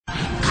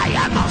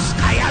Kayanos,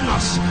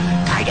 Kayanos,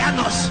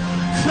 Kayanos,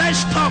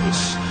 fresh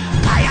tongues,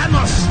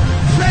 Kayanos,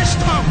 fresh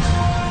tongues.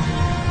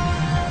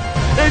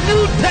 A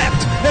new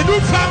depth, a new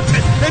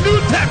fountain, a new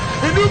depth,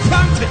 a new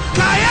fountain.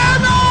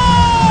 Kayanos.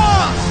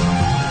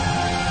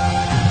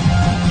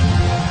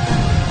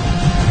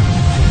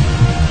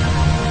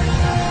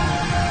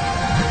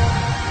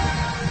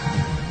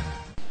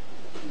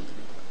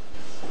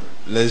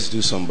 Let's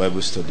do some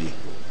Bible study.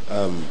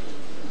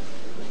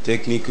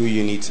 Technical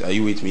unit, are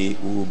you with me?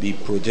 We will be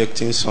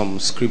projecting some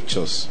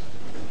scriptures.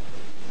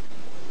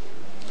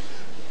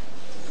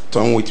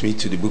 Turn with me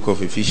to the book of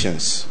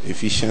Ephesians.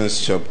 Ephesians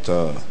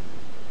chapter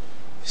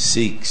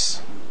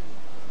 6.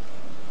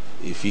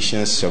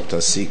 Ephesians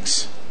chapter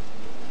 6.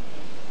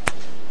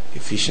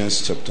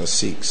 Ephesians chapter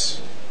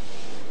 6.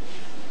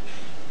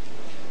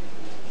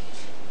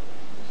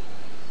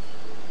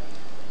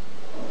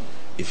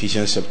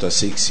 Ephesians chapter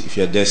 6. If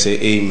you're there, say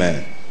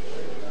amen.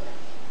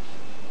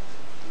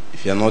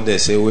 If you're not there,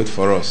 say wait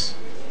for us.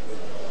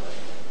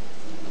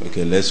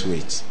 Okay, let's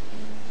wait.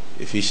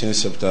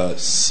 Ephesians chapter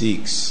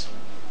 6.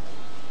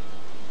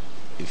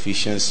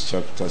 Ephesians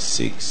chapter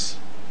 6.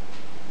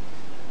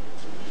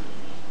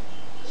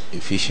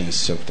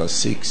 Ephesians chapter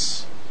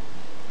 6.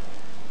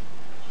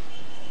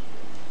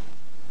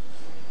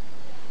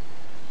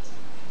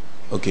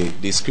 Okay,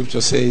 the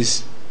scripture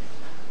says,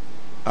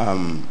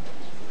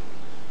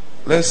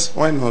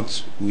 why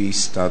not we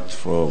start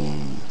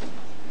from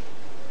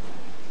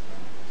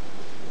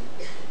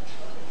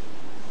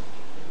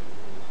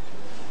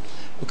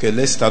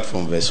let's start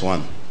from verse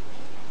 1.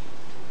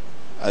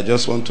 I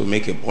just want to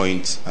make a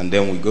point and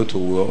then we go to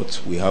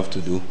what we have to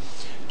do.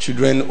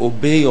 Children,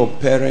 obey your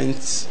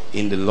parents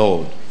in the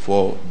Lord,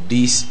 for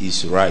this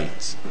is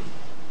right.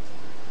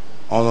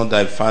 Honor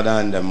thy father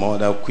and thy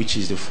mother, which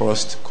is the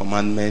first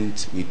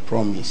commandment with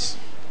promise.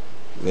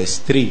 Verse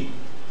 3.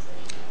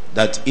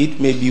 That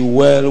it may be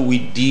well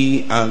with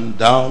thee, and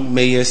thou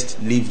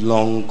mayest live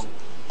long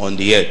on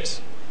the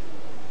earth.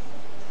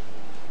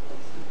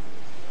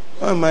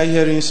 Why am I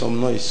hearing some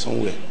noise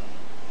somewhere?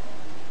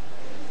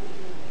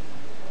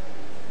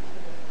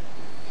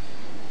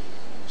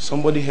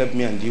 Somebody help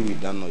me and deal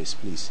with that noise,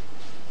 please.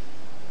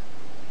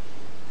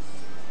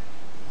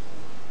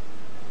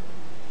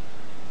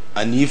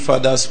 And ye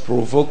fathers,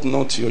 provoke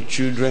not your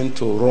children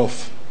to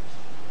wrath,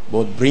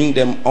 but bring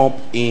them up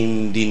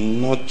in the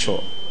nurture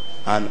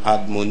and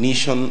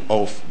admonition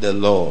of the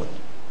Lord.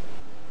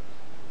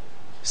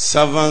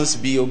 Servants,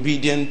 be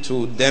obedient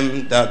to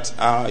them that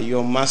are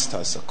your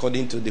masters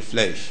according to the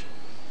flesh,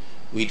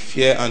 with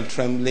fear and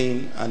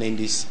trembling, and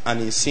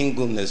in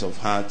singleness of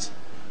heart,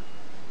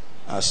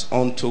 as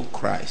unto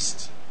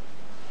Christ.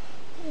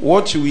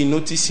 What we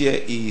notice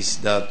here is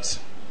that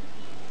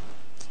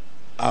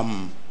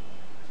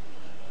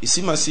it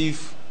seems as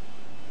if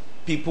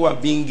people are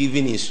being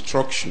given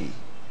instruction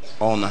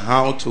on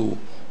how to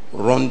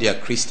run their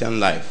Christian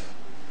life.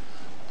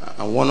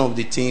 And one of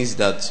the things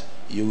that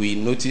you will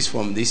notice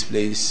from this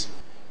place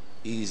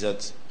is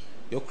that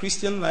your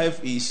Christian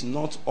life is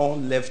not all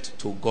left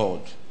to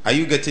God. Are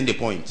you getting the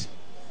point?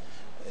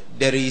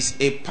 There is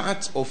a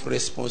part of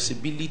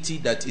responsibility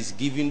that is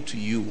given to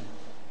you,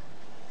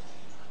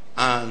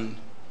 and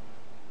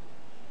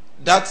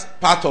that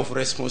part of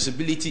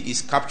responsibility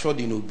is captured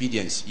in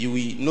obedience. You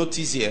will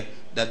notice here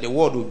that the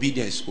word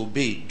obedience,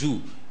 obey,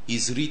 do,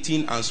 is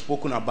written and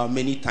spoken about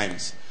many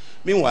times.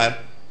 Meanwhile,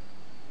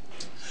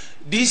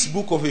 this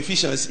book of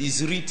Ephesians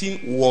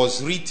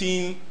was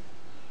written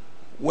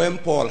when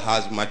Paul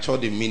has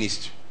matured in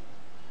ministry.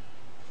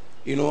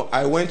 You know,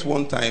 I went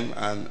one time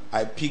and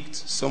I picked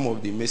some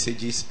of the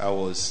messages I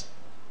was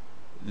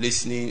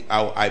listening,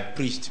 I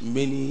preached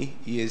many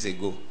years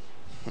ago.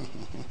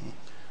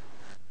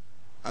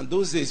 And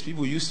those days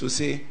people used to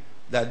say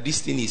that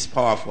this thing is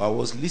powerful. I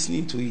was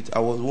listening to it. I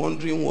was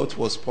wondering what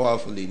was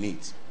powerful in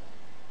it.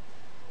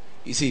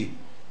 You see,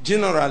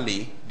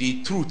 generally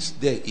the truth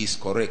there is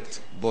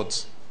correct,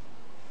 but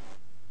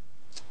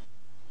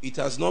it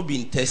has not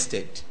been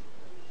tested.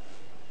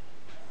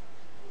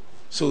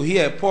 So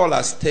here Paul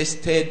has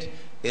tested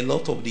a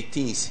lot of the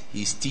things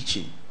he's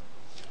teaching.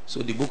 So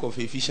the book of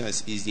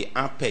Ephesians is the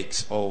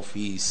apex of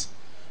his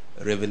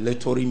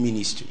revelatory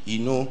ministry. You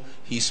know,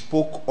 he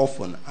spoke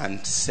often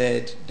and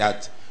said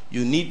that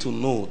you need to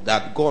know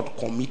that God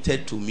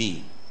committed to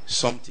me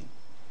something.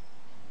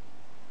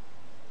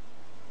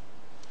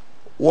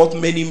 What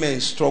many men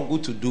struggle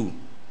to do.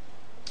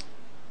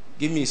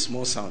 Give me a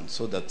small sound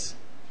so that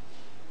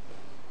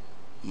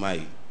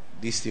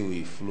this thing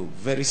will flow.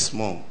 Very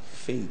small,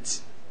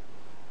 faint.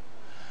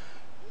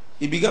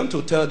 He began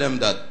to tell them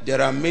that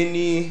there are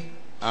many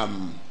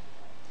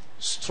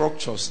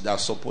structures that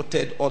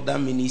supported other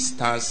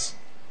ministers'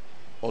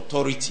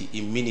 authority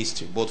in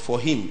ministry, but for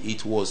him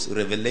it was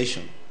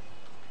revelation,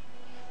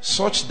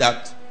 such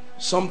that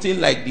something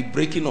like the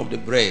breaking of the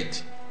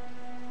bread,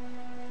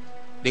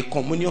 the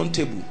communion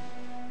table,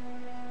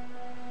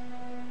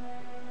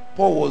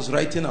 Paul was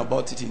writing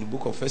about it in the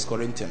book of 1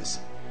 Corinthians.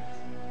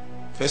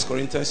 1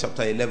 Corinthians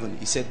chapter 11,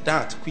 he said,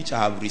 that which I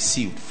have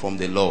received from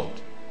the Lord.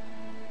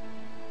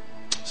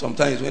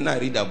 Sometimes when I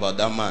read about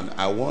that man,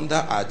 I wonder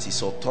at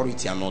his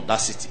authority and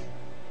audacity.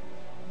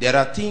 There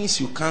are things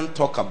you can't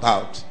talk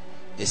about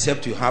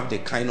except you have the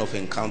kind of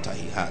encounter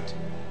he had.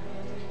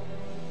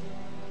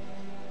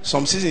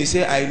 Some season he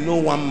say, I know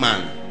one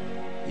man,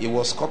 he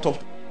was caught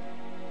up.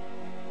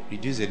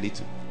 Reduce a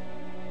little.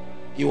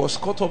 He was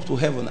caught up to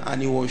heaven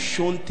and he was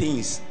shown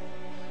things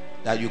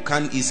that you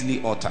can't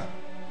easily utter.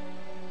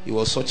 He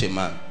was such a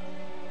man.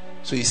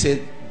 So he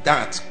said,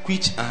 that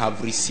which I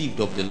have received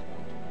of the Lord,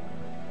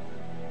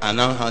 I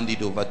now hand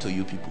it over to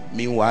you people.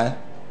 Meanwhile,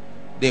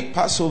 the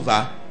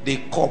Passover, the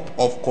cup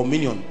of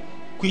communion,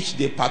 which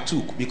they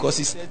partook, because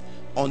he said,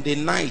 on the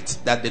night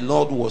that the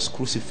Lord was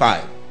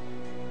crucified,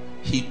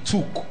 he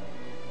took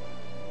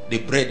the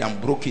bread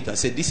and broke it and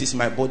said, this is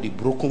my body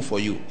broken for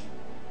you.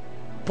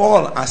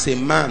 Paul, as a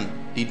man,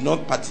 did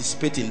not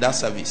participate in that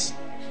service.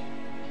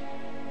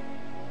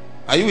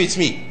 Are you with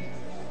me?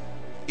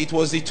 It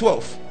was the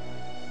 12.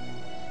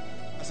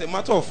 As a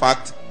matter of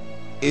fact,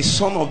 a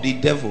son of the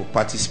devil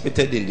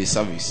participated in the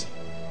service.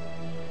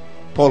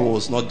 Paul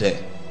was not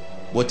there,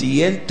 but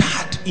he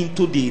entered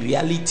into the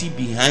reality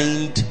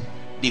behind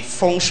the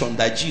function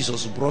that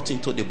Jesus brought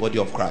into the body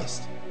of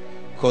Christ.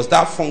 Because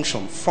that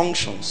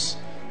functions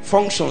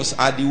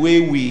are the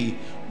way we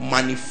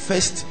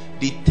manifest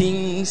the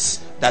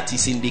things that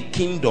is in the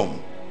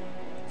kingdom.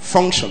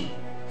 Function.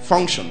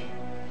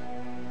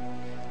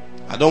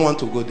 I don't want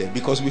to go there,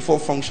 because before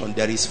function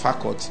there is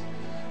faculty.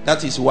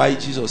 That is why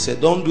Jesus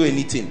said, don't do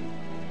anything.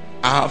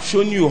 I have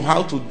shown you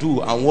how to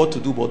do and what to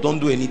do, but don't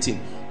do anything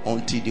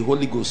until the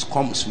Holy Ghost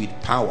comes with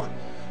power.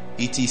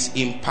 It is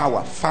in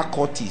power.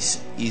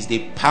 Faculties is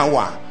the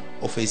power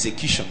of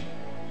execution,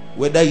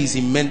 whether it's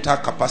in mental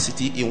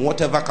capacity, in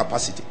whatever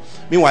capacity.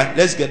 Meanwhile,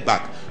 let's get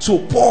back.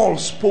 So Paul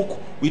spoke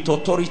with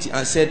authority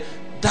and said,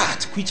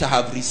 that which I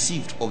have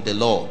received of the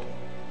Lord.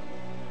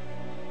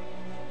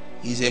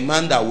 He's a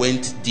man that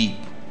went deep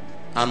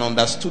and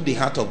understood the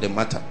heart of the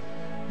matter.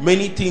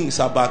 Many things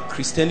about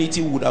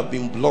Christianity would have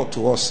been blurred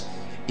to us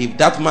if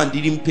that man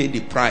didn't pay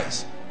the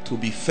price to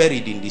be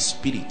ferried in the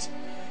spirit.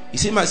 It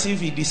seems as if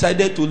he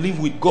decided to live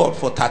with God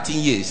for 13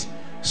 years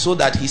so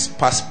that his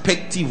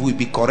perspective will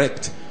be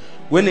correct.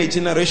 When a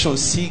generation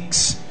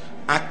seeks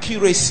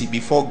accuracy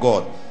before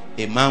God,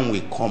 a man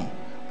will come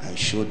and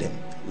show them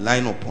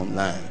line upon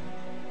line,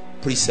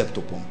 precept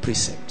upon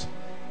precept,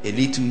 a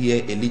little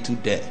here, a little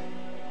there.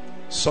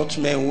 Such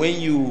men,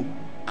 when you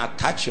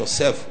attach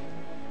yourself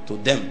to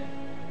them,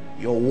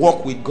 your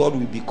walk with God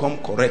will become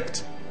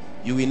correct.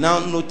 You will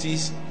now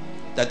notice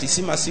that it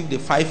seems as if the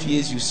 5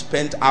 years you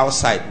spent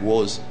outside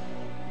was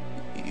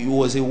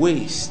a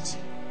waste.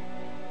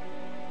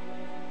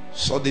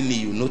 Suddenly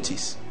you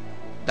notice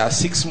that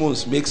 6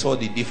 months makes all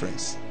the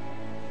difference.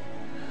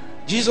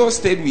 Jesus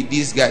stayed with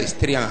these guys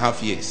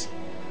 3.5 years,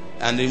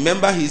 and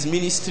remember, his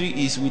ministry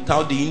is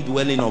without the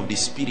indwelling of the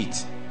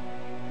Spirit.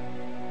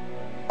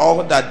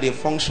 All that they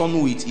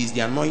function with is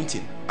the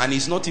anointing, and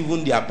it's not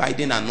even the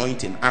abiding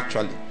anointing.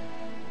 Actually,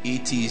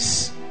 it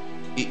is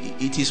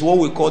what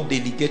we call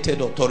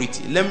delegated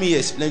authority. Let me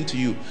explain to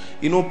you.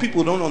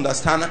 People don't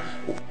understand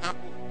how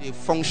they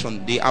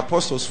function. The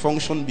apostles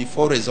function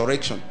before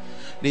resurrection.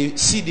 They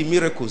see the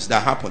miracles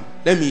that happen.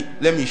 Let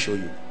me show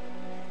you.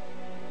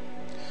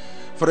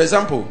 For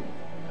example,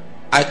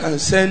 I can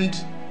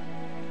send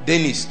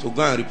Dennis to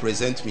go and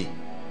represent me,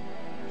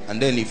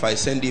 and then if I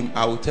send him,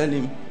 I will tell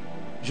him,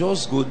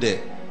 just go there.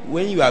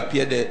 When you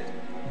appear there,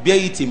 bear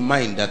it in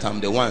mind that I'm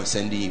the one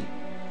sending you.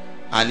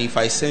 And if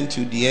I send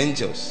you the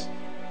angels,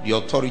 the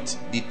authority,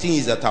 the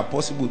things that are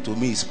possible to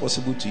me is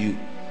possible to you,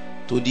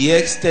 to the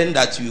extent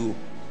that you,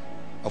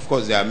 of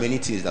course, there are many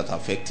things that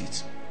affect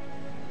it.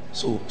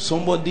 So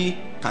somebody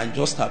can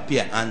just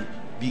appear and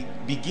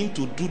begin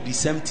to do the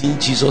same thing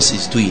Jesus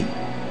is doing.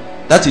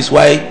 That is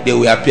why they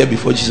will appear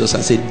before Jesus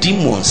and say,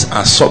 demons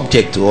are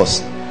subject to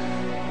us.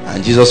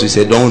 And Jesus will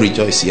say, don't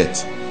rejoice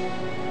yet.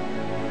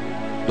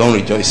 Don't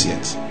rejoice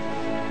yet.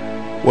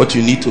 What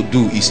you need to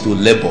do is to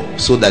labor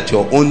so that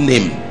your own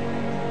name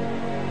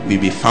will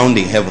be found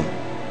in heaven,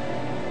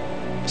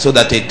 so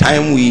that a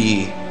time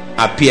will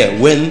appear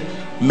when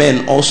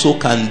men also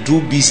can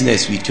do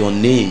business with your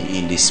name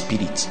in the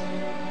spirit.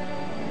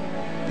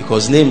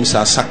 Because names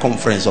are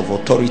circumference of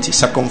authority,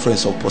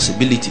 circumference of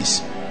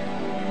possibilities.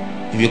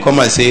 If you come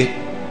and say,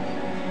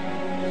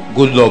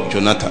 good luck,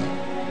 Jonathan,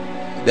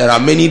 there are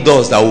many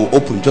doors that will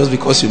open just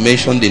because you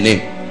mentioned the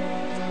name.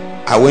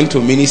 I went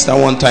to minister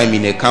one time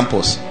in a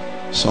campus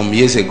some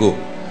years ago,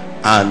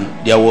 and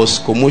there was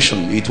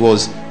commotion. It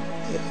was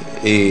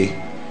an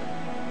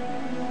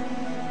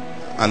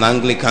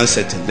Anglican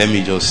setting, let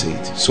me just say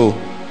it. So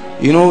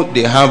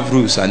they have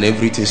rules and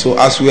everything. So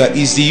as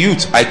is the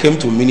youth I came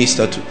to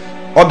minister to,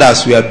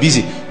 others were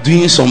busy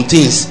doing some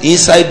things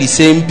inside the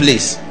same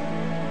place.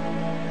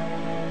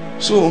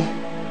 So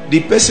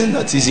the person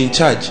that is in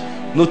charge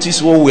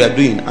noticed what we are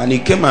doing, and he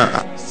came and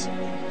asked.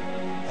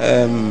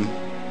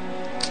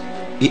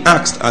 He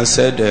asked and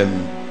said,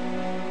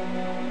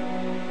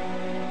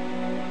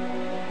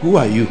 who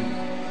are you?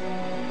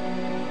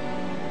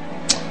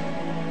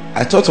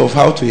 I thought of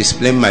how to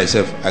explain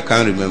myself. I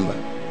can't remember.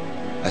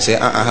 I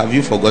said, have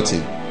you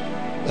forgotten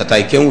that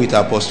I came with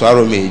Apostle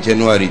Arome in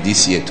January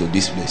this year to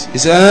this place? He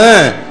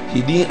said,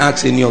 he didn't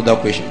ask any other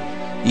question.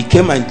 He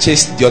came and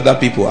chased the other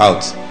people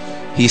out.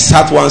 He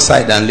sat one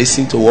side and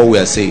listened to what we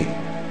are saying.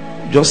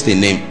 Just a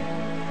name.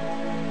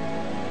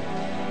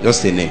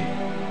 Just a name.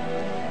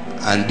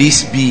 And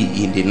this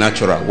be in the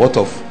natural. What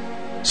of?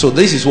 So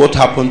this is what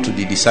happened to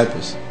the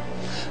disciples.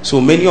 So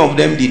many of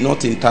them did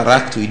not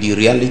interact with the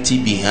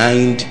reality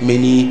behind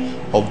many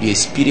of the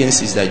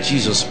experiences that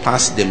Jesus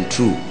passed them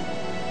through.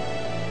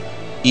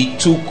 It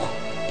took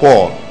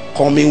Paul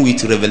coming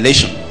with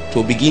revelation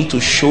to begin to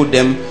show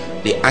them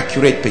the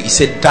accurate. He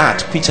said,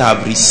 that which I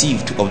have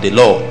received of the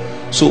Lord.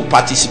 So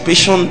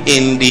participation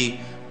in the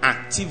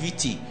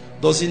activity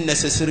doesn't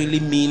necessarily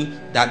mean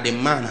that the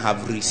man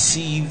have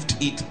received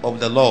it of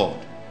the Lord.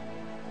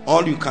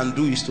 All you can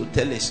do is to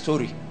tell a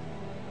story.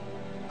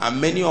 And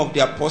many of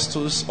the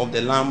apostles of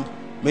the Lamb,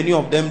 many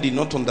of them did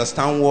not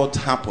understand what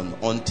happened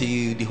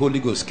until the Holy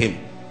Ghost came.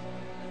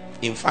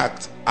 In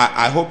fact,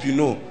 I hope you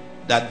know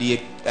that the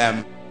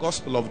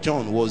Gospel of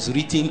John was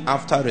written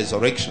after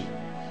resurrection.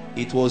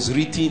 It was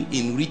written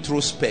in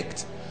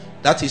retrospect.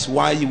 That is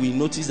why you will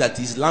notice that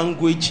his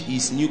language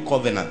is New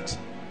Covenant,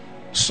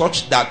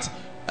 such that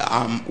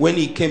when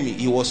he came,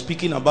 he was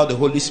speaking about the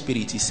Holy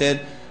Spirit. He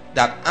said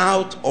that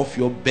out of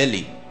your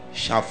belly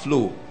shall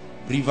flow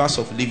rivers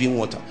of living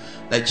water.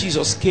 That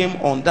Jesus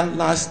came on that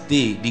last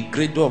day, the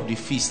great day of the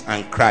feast,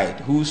 and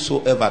cried,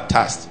 whosoever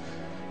thirst,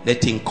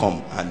 let him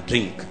come and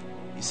drink.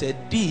 He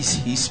said, this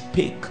he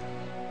spake,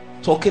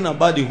 talking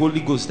about the Holy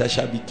Ghost that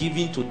shall be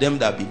given to them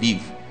that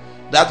believe.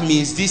 That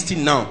means this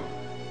thing now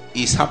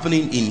is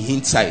happening in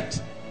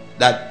hindsight,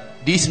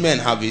 that these men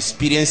have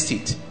experienced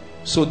it,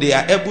 so they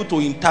are able to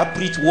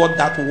interpret what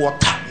that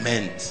water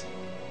meant.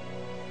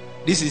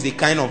 This is the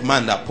kind of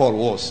man that Paul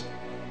was.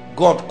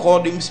 God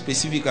called him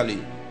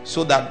specifically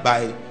so that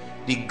by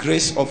the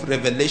grace of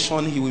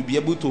revelation he will be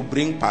able to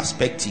bring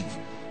perspective,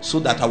 so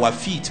that our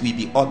feet will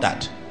be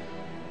ordered.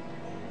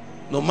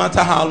 No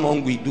matter how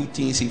long we do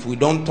things, if we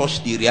don't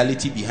touch the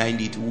reality behind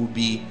it, we'll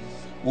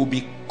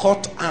be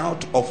cut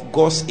out of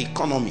God's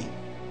economy.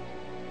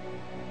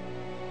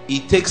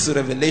 It takes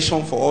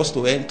revelation for us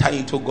to enter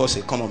into God's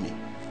economy.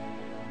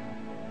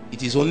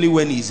 It is only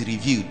when it's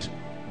revealed,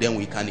 then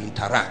we can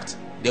interact,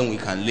 then we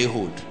can lay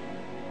hold.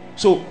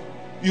 So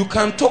you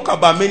can talk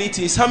about many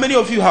things. How many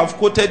of you have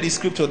quoted the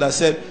scripture that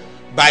said,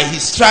 by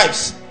his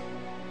stripes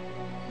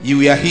you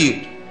were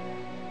healed?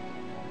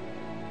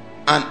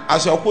 And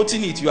as you are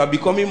quoting it, you are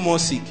becoming more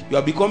sick. You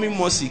are becoming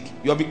more sick.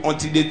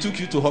 Until they took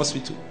you to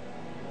hospital.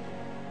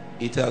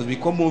 It has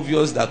become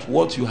obvious that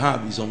what you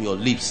have is on your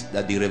lips,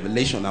 that the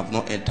revelation have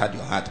not entered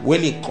your heart.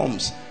 When it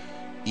comes,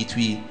 it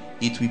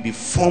will be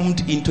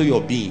formed into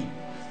your being,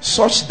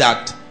 such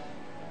that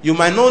you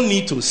might not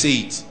need to say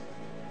it.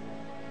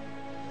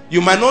 You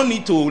might not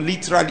need to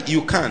literally,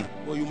 you can,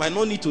 but you might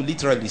not need to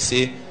literally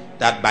say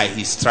that by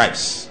his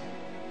stripes.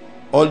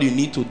 All you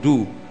need to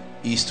do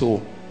is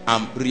to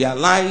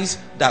realize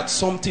that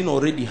something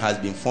already has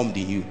been formed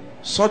in you.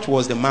 Such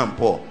was the man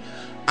Paul.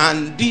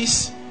 And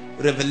this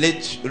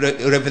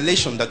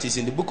revelation that is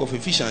in the book of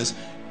Ephesians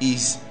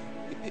is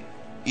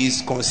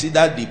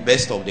considered the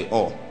best of the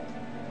all.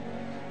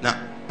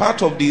 Now,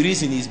 part of the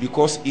reason is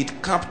because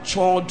it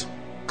captured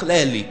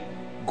clearly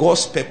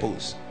God's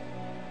purpose.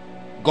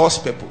 God's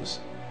purpose.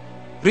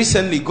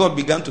 Recently, God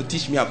began to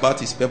teach me about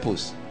his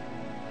purpose,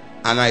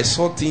 and I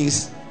saw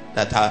things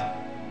that are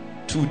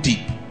too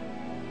deep.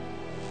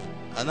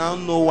 I now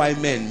know why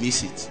men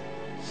miss it.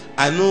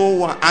 I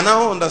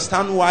now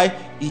understand why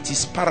it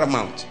is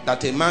paramount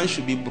that a man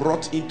should be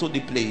brought into the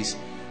place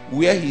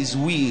where his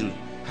will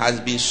has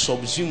been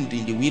subsumed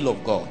in the will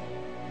of God,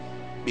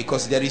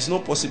 because there is no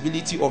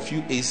possibility of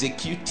you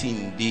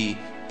executing the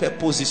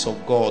purposes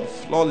of God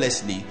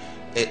flawlessly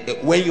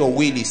when your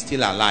will is still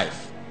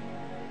alive.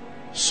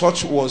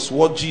 Such was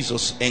what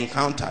Jesus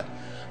encountered.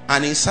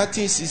 And in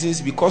certain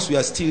seasons, because we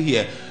are still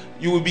here,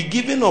 you will be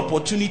given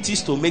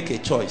opportunities to make a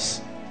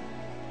choice.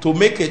 To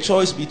make a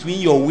choice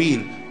between your will,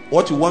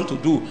 what you want to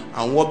do,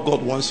 and what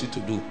God wants you to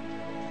do.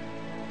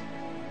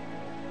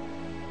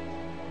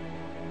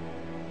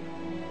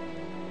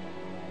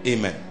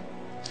 Amen.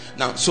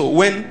 Now,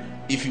 so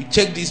if you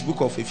check this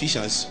book of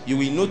Ephesians, you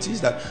will notice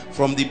that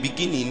from the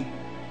beginning,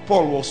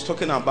 Paul was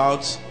talking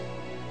about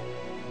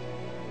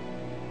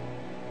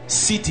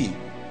sitting.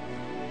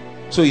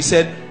 So he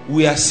said,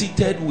 we are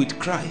seated with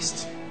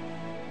Christ,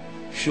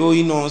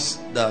 showing us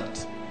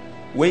that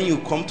when you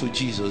come to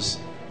Jesus,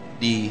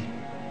 the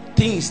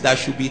things that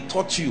should be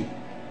taught you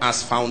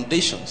as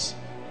foundations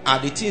are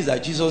the things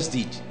that Jesus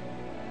did.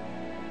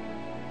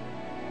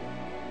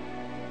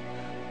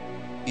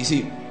 You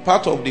see,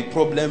 part of the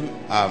problem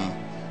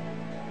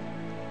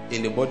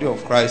in the body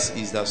of Christ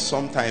is that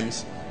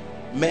sometimes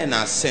men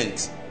are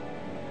sent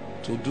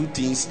to do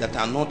things that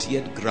are not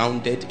yet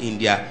grounded in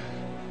their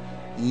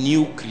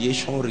new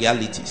creation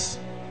realities.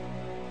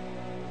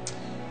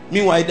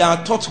 Meanwhile, they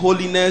are taught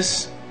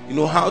holiness,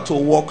 how to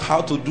walk, how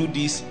to do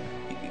this.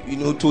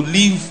 to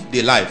live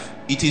the life.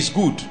 It is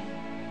good.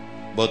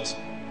 But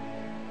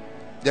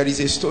there is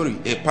a story.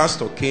 A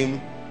pastor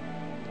came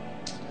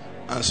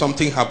and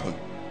something happened.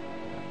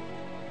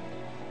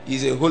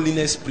 He's a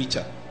holiness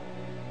preacher.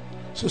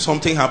 So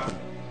something happened.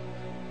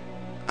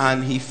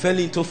 And he fell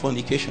into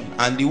fornication.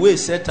 And the way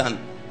Satan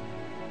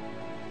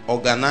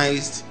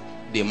organized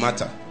the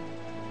matter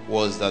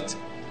was that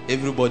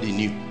everybody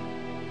knew.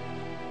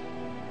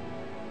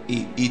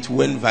 It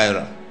went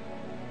viral.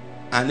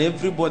 And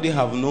everybody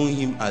have known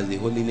him as a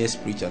holiness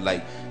preacher.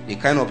 Like the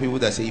kind of people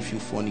that say if you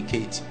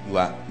fornicate,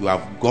 you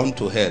have gone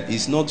to hell.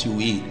 It's not you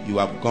will, you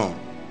have gone.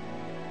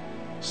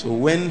 So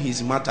when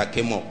his matter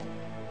came up,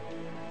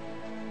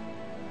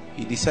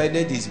 he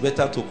decided it's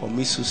better to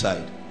commit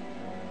suicide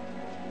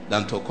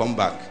than to come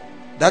back.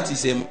 That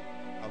is a man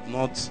who have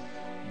not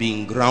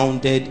been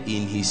grounded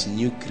in his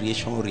new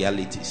creation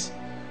realities.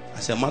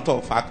 As a matter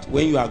of fact,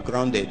 when you are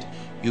grounded,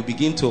 you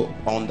begin to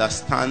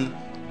understand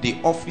the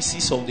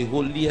offices of the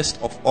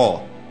holiest of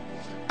all.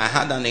 I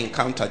had an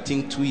encounter, I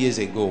think 2 years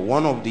ago.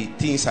 One of the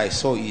things I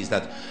saw is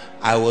that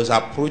I was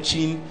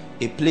approaching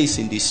a place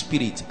in the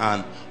spirit,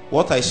 and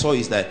what I saw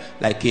is that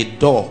like a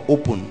door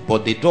open,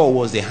 but the door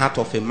was the heart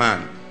of a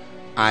man.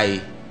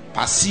 I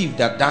perceived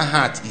that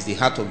heart is the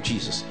heart of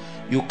Jesus.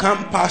 You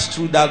can't pass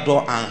through that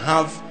door and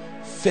have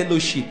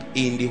fellowship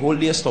in the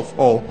holiest of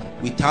all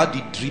without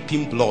the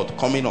dripping blood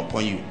coming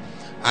upon you.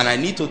 And I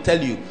need to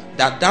tell you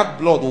that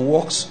blood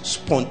works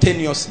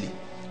spontaneously.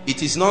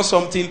 It is not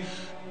something,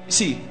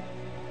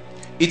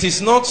 it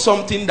is not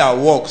something that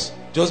works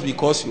just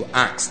because you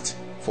asked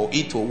for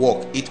it to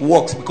work. It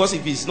works because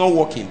if it's not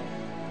working,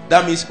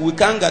 that means we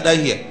can't gather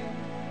here.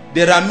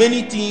 There are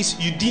many things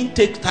you didn't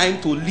take time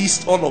to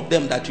list all of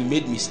them that you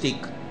made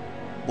mistake,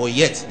 but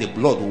yet the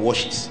blood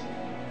washes.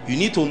 You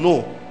need to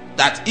know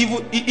that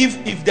even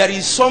if there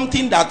is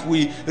something that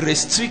will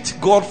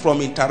restrict God from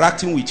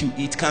interacting with you,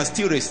 it can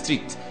still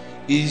restrict.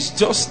 It's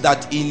just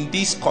that in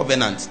this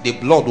covenant, the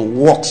blood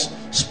works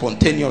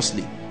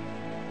spontaneously.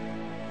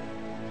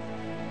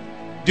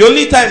 The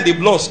only time the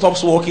blood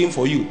stops working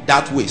for you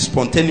that way,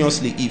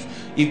 spontaneously,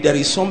 if there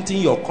is something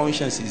your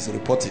conscience is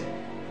reporting.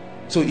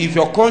 So if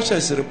your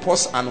conscience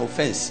reports an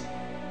offense,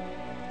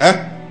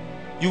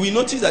 you will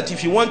notice that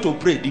if you want to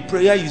pray, the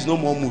prayer is no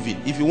more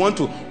moving. If you want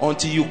to,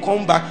 until you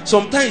come back,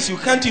 sometimes you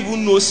can't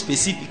even know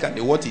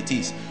specifically what it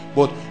is,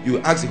 but you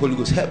ask the Holy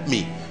Ghost, help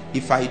me.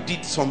 If I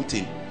did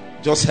something,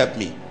 just help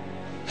me.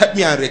 Help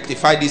me and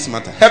rectify this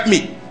matter. Help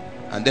me.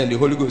 And then the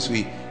Holy Ghost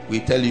will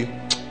tell you,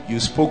 you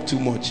spoke too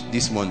much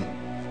this morning.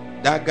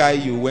 That guy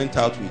you went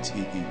out with,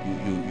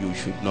 you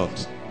should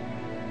not.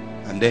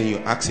 And then you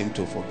ask him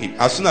to forgive.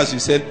 As soon as you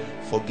said,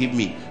 forgive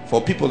me,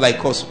 for people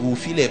like us who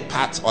feel a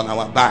pat on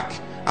our back,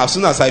 as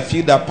soon as I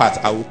feel that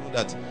pat, I will know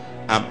that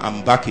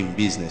I'm back in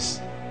business.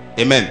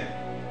 Amen.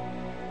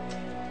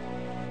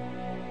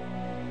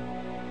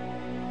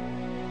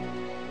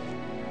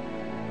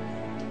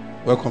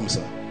 Welcome,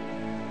 sir.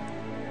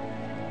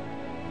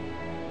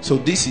 So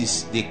this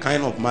is the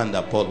kind of man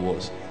that Paul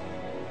was.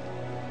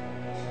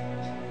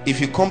 If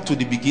you come to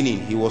the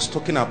beginning, he was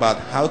talking about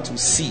how to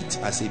sit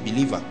as a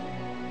believer.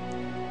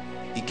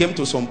 He came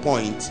to some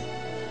point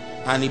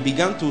and he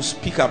began to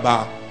speak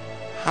about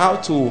how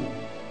to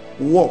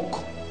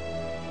walk.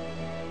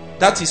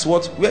 That is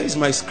what, where is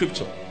my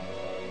scripture?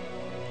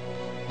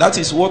 That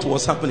is what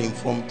was happening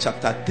from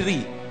chapter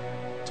 3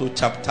 to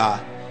chapter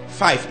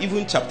 5,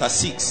 even chapter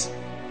 6.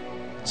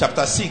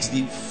 Chapter 6,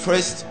 the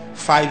first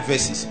 5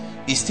 verses,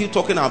 is still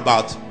talking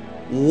about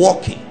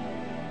walking.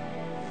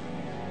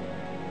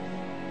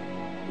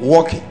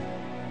 Walking.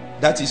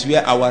 That is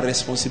where our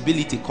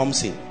responsibility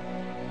comes in.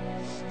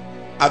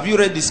 Have you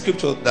read the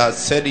scripture that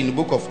said in the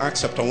book of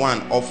Acts chapter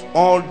 1, of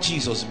all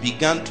Jesus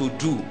began to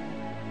do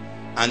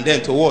and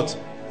then to what?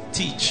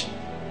 Teach.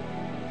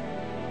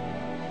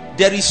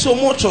 There is so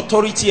much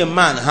authority a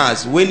man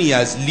has when he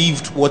has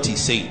lived what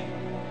he's saying.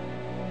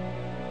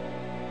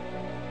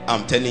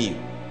 I'm telling you.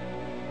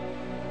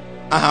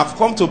 I have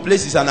come to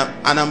places and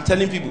I'm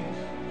telling people,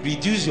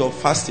 reduce your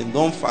fasting,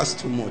 don't fast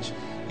too much.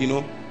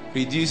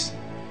 Reduce.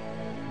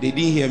 They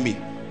didn't hear me.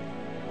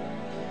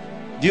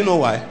 Do you know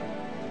why?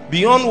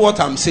 Beyond what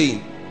I'm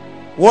saying,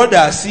 what they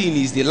are seeing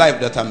is the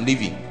life that I'm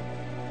living.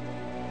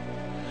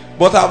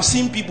 But I've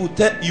seen people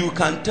you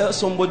can tell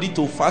somebody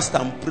to fast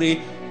and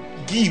pray,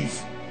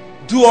 give,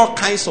 do all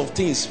kinds of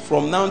things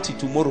from now till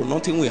tomorrow,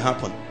 nothing will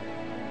happen.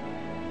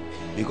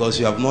 Because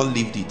you have not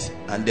lived it,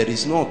 and there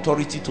is no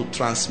authority to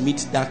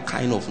transmit that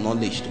kind of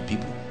knowledge to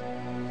people.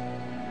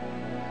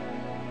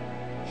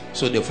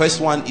 So the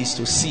first one is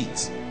to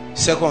sit,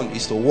 second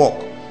is to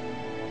walk,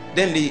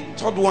 then the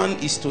third one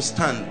is to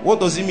stand. What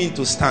does it mean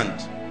to stand?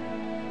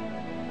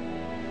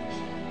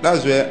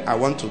 That's where I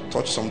want to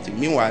touch something.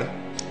 Meanwhile,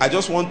 I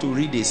just want to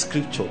read a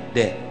scripture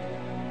there.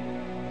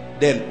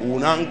 Then we'll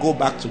now go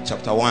back to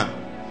chapter 1.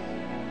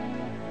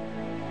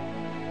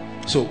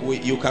 So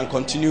you can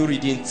continue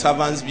reading.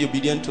 Servants, be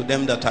obedient to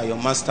them that are your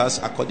masters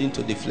according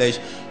to the flesh,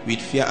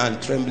 with fear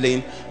and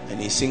trembling, and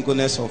in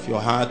singleness of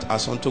your heart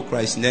as unto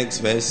Christ. Next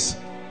verse.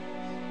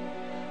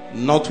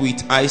 not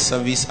with eye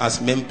service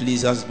as men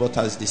pleasers, but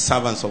as the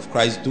servants of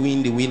Christ,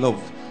 doing the will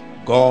of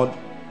God.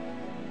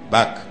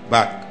 Back.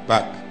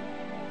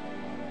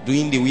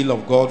 Doing the will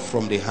of God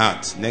from the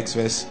heart. Next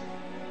verse.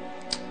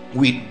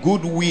 With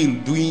good will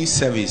doing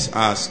service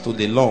as to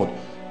the Lord,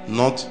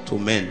 not to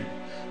men.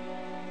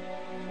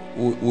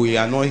 We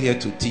are not here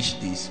to teach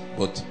this,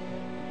 but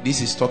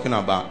this is talking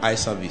about eye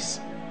service.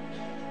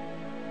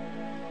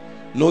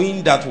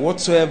 Knowing that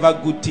whatsoever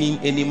good thing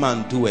any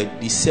man doeth,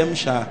 the same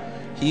shall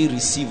he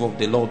receive of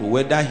the Lord,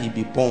 whether he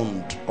be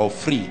bond or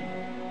free.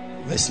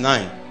 Verse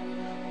 9.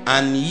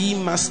 And ye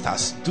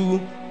masters,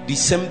 do the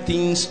same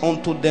things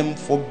unto them,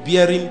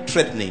 forbearing,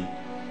 threatening,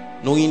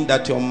 knowing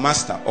that your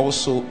master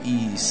also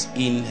is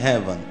in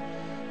heaven,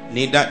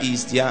 neither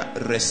is there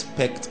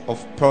respect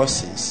of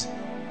persons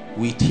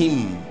with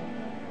him.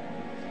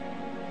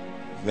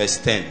 Verse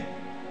 10.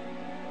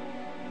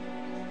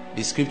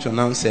 The scripture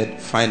now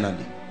said,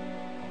 finally.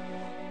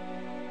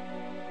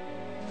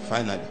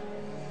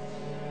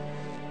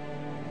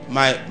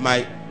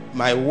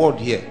 My word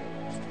here,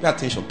 pay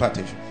attention.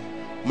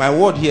 My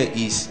word here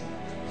is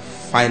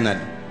finally.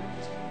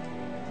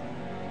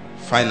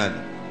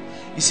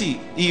 You see,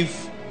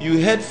 if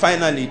you heard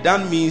finally,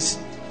 that means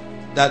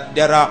that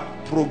there are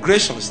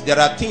progressions, there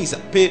are things.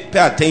 Pay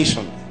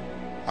attention.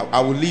 I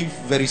will leave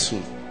very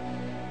soon.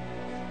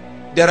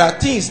 There are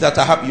things that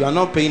are happening. You are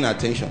not paying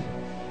attention.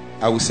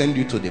 I will send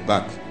you to the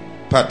back.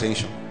 Pay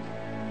attention.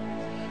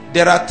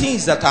 There are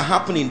things that are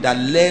happening that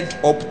led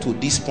up to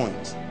this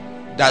point,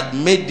 that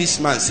made this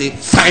man say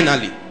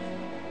finally.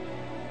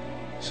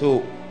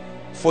 So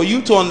for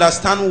you to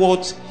understand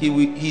what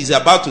he's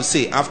about to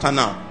say after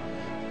now,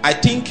 I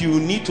think you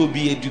need to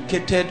be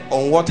educated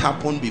on what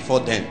happened before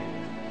then.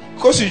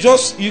 Because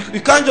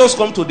you can't just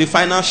come to the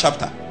final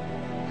chapter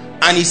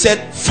and he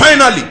said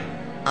finally,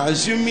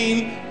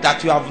 assuming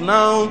that you have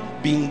now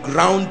been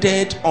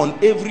grounded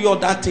on every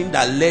other thing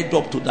that led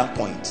up to that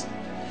point.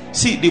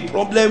 See, the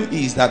problem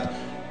is that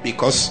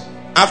because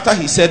after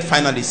he said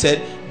finally, he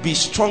said be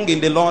strong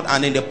in the Lord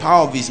and in the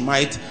power of his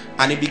might,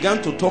 and he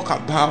began to talk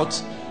about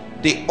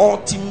the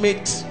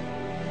ultimate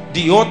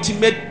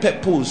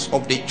purpose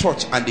of the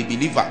church and the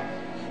believer.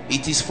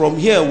 It is from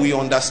here we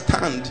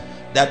understand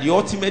that the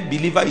ultimate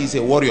believer is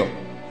a warrior.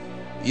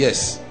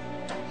 Yes.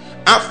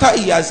 After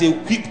he has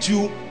equipped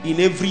you in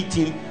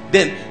everything,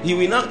 then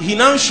he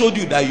now showed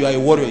you that you are a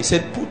warrior. He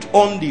said put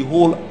on the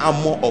whole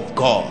armor of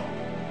God.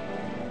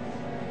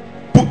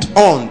 Put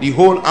on the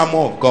whole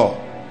armor of God.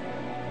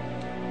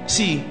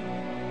 See,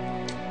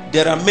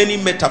 there are many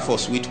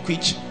metaphors with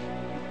which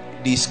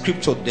the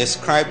scripture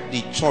describes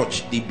the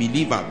church, the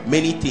believer,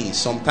 many things.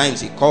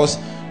 Sometimes it calls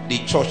the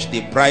church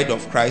the bride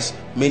of Christ,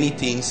 many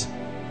things.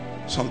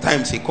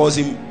 Sometimes he calls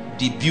him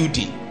the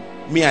building.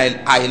 Me,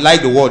 I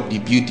like the word the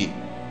building.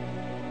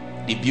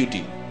 The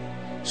building.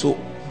 So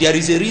there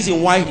is a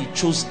reason why he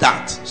chose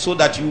that, so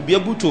that you will be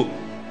able to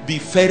be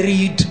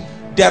ferried.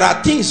 There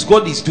are things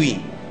God is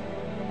doing,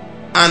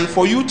 and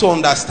for you to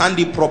understand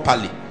it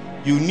properly,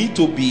 you need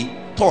to be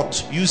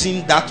taught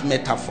using that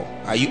metaphor.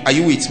 Are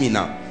you with me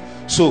now?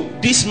 So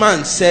this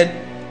man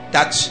said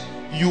that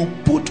you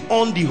put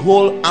on the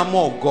whole armor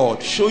of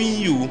God, showing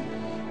you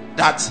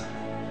that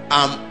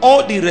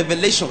all the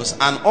revelations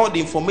and all the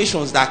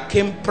informations that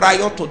came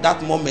prior to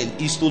that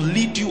moment is to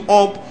lead you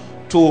up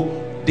to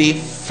the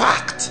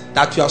fact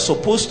that you are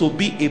supposed to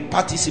be a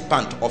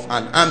participant of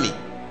an army.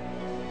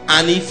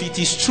 And if it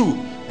is true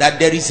that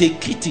there is a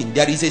kitting,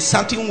 there is a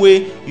certain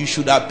way you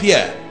should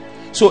appear.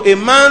 So a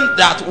man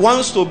that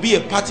wants to be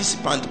a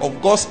participant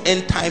of God's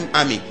end time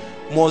army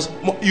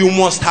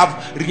must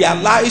have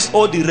realized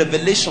all the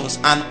revelations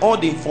and all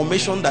the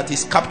information that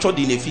is captured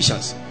in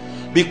Ephesians.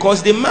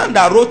 Because the man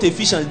that wrote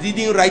Ephesians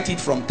didn't write it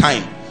from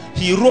time.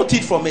 He wrote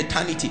it from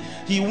eternity.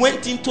 He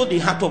went into the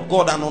heart of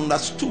God and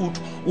understood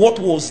what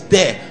was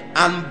there,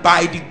 and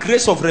by the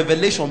grace of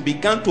revelation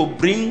began to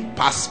bring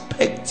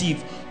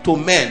perspective to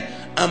men.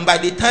 And by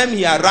the time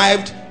he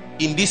arrived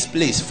in this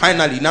place,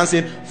 finally, now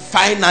said,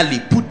 finally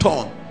put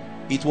on.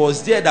 It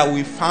was there that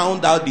we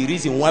found out the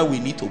reason why we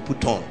need to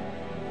put on.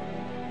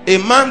 A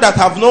man that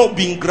have not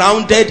been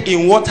grounded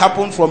in what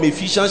happened from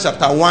Ephesians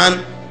chapter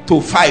 1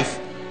 to 5.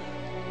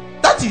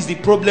 That is the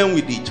problem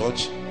with the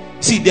church.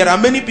 See, there are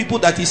many people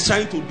that is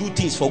trying to do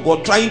things for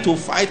God, trying to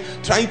fight,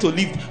 trying to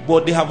live,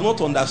 but they have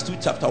not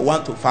understood chapter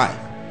 1 to 5.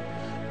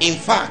 In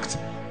fact,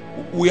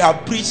 we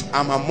have preached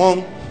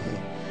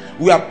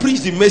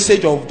the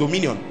message of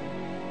dominion,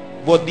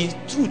 but the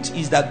truth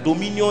is that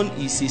dominion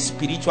is a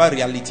spiritual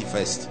reality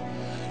first.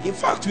 In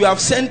fact, we have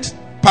sent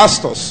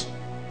pastors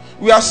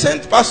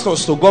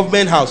to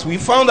government house. We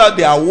found out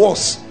they are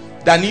worse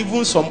than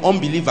even some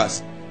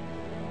unbelievers.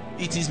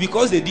 It is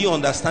because they didn't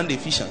understand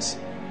Ephesians,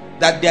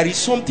 that there is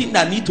something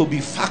that need to be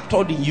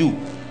factored in you.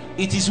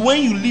 It is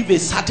when you live a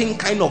certain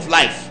kind of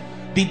life,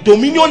 the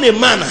dominion a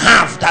man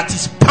have that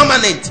is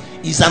permanent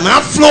is an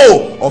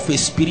outflow of a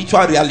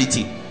spiritual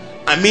reality.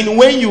 I mean,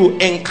 when you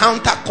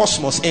encounter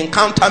cosmos,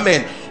 encounter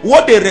men,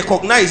 what they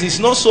recognize is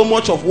not so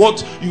much of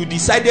what you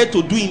decided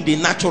to do in the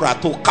natural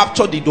to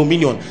capture the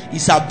dominion.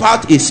 It's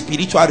about a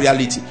spiritual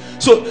reality.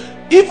 So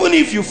even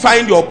if you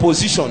find your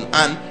position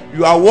and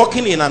you are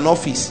working in an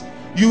office,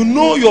 you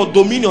know your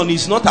dominion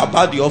is not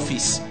about the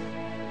office.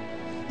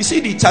 You see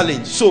the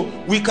challenge. So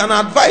we can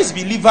advise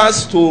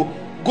believers to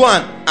go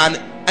and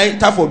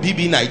enter for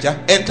BB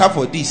Niger, enter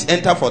for this,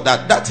 enter for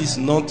that. That is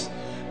not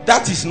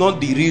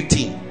the real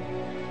thing.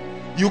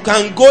 You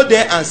can go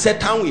there and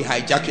Satan will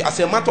hijack you. As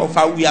a matter of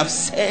fact, we have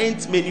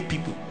sent many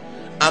people,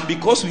 and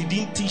because we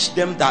didn't teach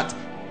them that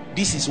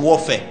this is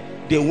warfare,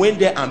 they went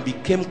there and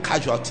became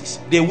casualties.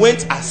 They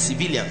went as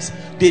civilians.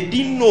 They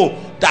didn't know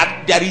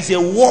that there is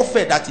a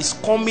warfare that is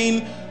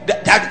coming,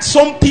 that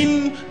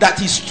something that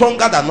is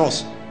stronger than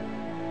us,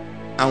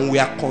 and we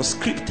are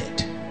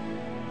conscripted.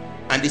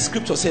 And the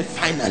scripture said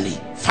finally,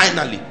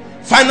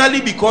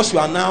 because you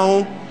are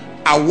now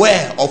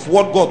aware of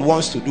what God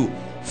wants to do.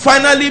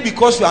 Finally,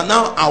 because you are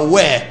now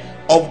aware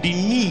of the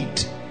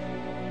need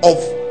of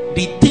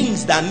the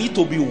things that need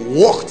to be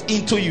worked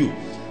into you,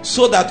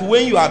 so that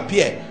when you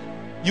appear,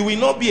 you will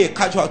not be a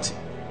casualty.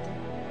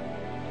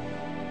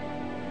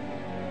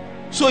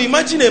 So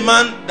imagine a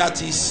man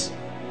that is,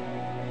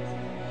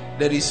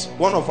 there is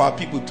one of our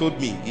people told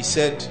me, he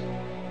said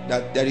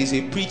that there is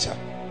a preacher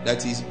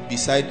that is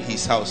beside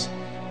his house.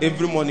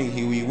 Every morning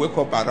he will wake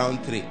up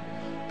around 3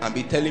 and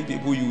be telling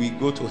people, you will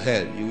go to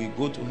hell, you will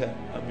go to hell.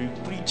 I'll be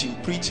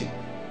preaching.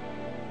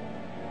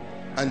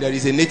 And there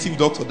is a native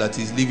doctor that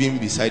is living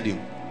beside him.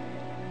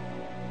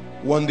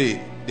 One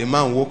day the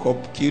man woke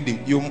up, killed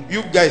him.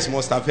 You guys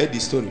must have heard the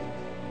story.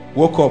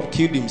 Woke up,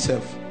 killed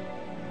himself,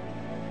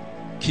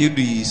 killed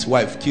his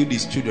wife, killed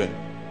his children.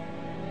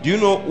 Do you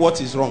know what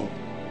is wrong?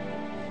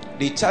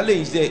 The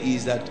challenge there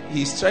is that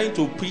he's trying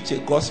to preach a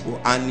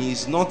gospel and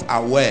he's not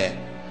aware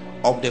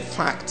of the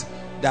fact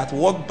that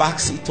what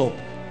backs it up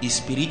is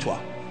spiritual.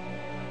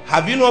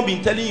 Have you not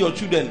been telling your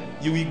children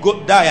you will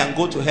go die and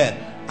go to hell,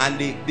 and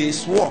they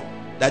swore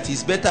that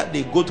it's better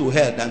they go to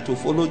hell than to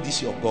follow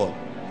this your God?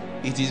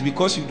 It is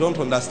because you don't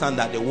understand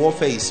that the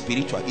warfare is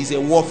spiritual. It's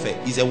a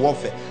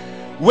warfare.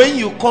 When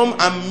you come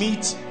and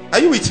meet, are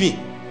you with me?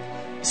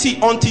 See,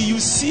 until you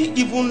see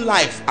even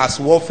life as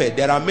warfare,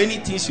 there are many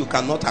things you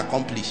cannot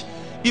accomplish,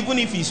 even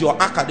if it's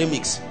your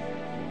academics.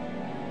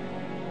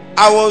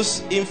 I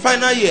was in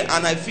final year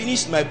and I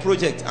finished my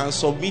project and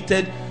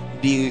submitted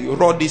the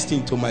raw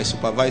listing to my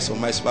supervisor.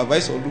 My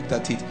supervisor looked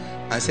at it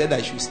and said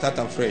I should start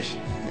afresh.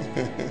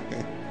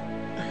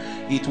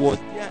 It was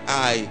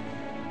there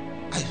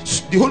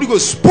the Holy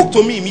Ghost spoke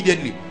to me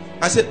immediately.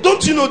 I said,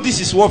 don't you know this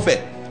is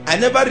warfare? I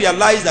never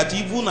realized that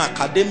even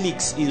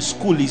academics in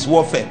school is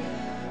warfare.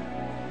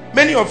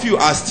 Many of you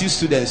are still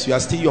students, you are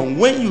still young.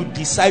 When you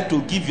decide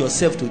to give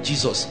yourself to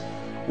Jesus,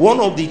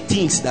 one of the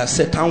things that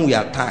Satan will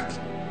attack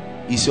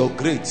is your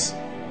grades.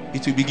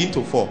 It will begin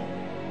to fall.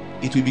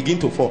 It will begin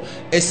to fall.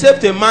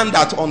 Except a man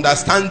that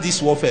understands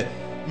this warfare.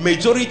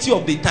 Majority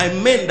of the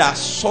time, men that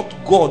sought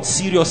God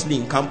seriously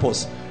in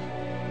campus,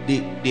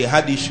 they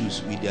had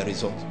issues with their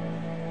results.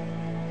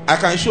 I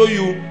can show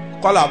you,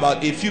 call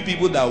about a few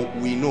people that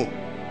we know.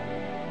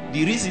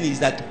 The reason is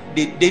that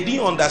they didn't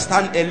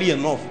understand early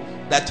enough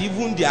that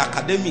even the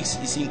academics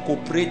is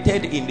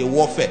incorporated in the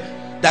warfare.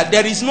 That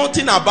there is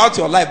nothing about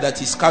your life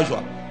that is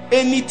casual.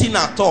 Anything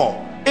at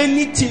all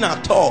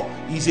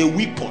is a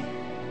weapon.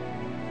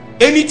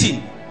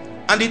 Anything.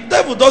 And the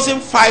devil doesn't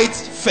fight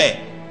fair.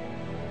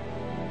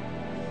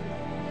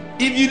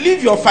 If you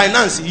leave your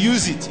finance, he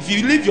use it. If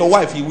you leave your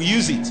wife, he will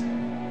use it.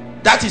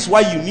 That is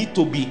why you need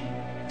to be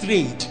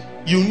trained.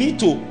 You need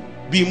to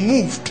be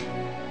moved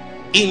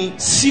in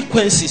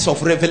sequences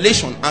of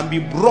revelation and be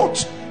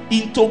brought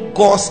into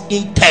God's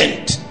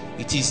intent.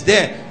 It is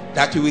there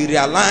that you will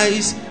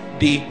realize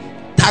the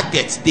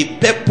target, the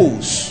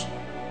purpose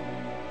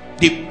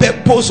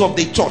of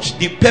the church,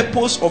 the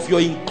purpose of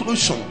your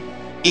inclusion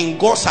in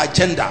God's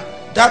agenda.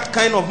 That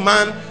kind of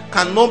man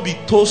cannot be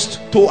tossed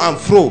to and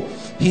fro.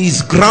 He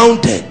is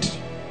grounded.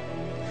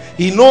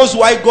 He knows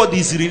why God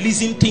is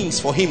releasing things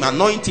for him.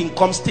 Anointing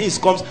comes, things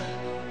comes.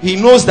 He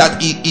knows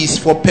that it is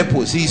for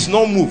purpose. He is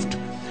not moved.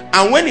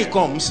 And when he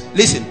comes,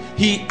 listen,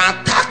 he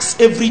attacks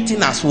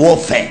everything as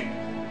warfare.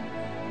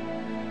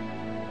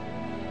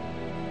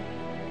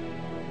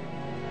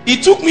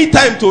 It took me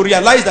time to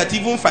realize that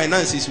even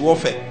finance is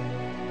warfare.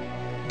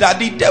 That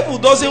the devil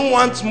doesn't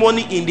want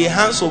money in the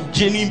hands of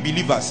genuine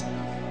believers.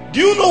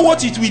 Do you know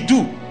what it will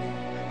do?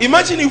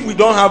 Imagine if we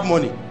don't have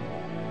money.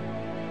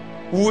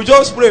 We will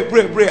just pray,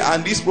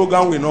 and this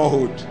program will not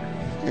hold.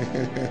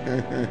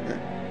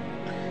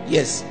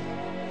 Yes.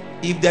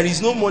 If there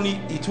is no money,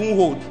 it won't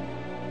hold.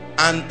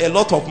 And a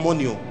lot of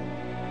money.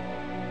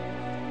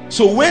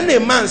 So when a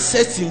man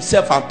sets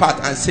himself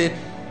apart and said,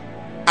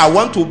 I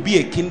want to be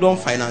a kingdom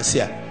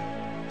financier.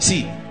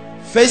 See,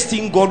 first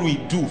thing God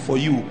will do for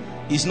you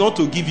is not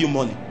to give you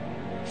money.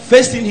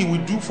 First thing he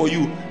will do for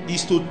you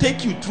is to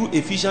take you through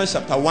Ephesians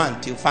chapter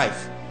 1 till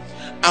 5.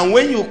 And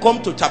when you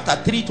come to chapter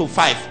 3 to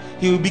 5,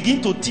 He will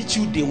begin to teach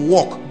you the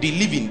work, the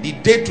living, the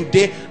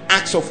day-to-day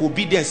acts of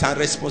obedience and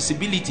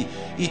responsibility.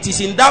 It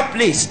is in that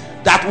place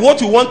that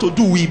what you want to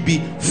do will be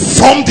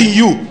formed in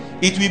you.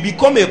 It will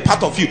become a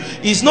part of you.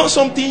 It's not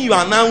something you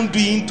are now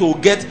doing to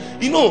get,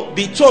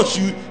 the church,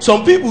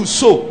 some people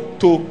sow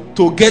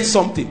to get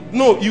something.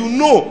 No,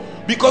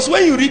 because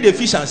when you read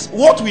Ephesians,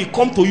 what will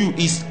come to you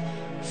is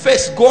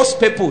first God's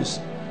purpose,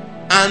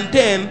 and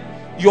then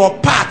your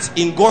part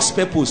in God's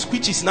purpose,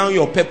 which is now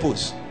your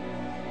purpose.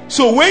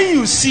 So when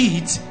you see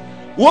it,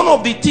 one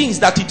of the things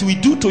that it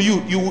will do to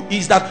you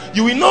is that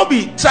you will not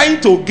be trying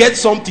to get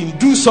something,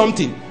 do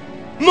something.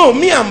 No,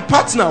 me, I'm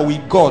partner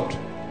with God.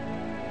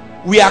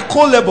 We are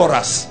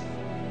co-laborers.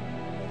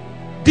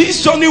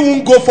 This journey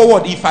won't go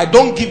forward if I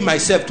don't give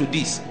myself to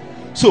this.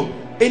 So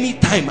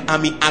anytime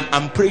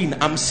I'm praying,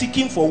 I'm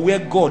seeking for where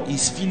God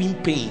is feeling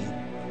pain,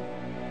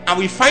 and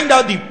we find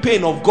out the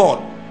pain of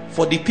God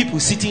for the people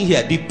sitting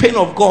here, the pain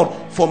of God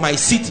for my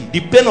city,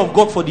 the pain of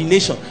God for the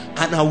nation,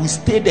 and I will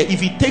stay there.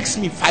 If it takes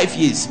me 5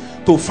 years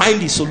to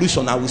find the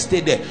solution, I will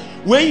stay there.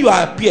 When you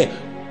appear,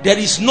 there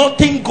is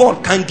nothing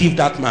God can give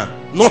that man.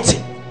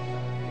 Nothing.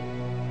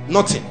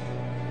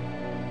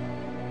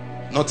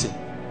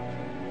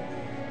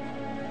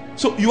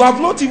 So you have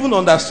not even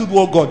understood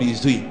what God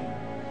is doing.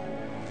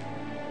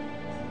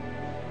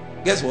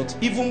 Guess what?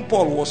 Even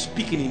Paul was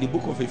speaking in the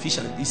book of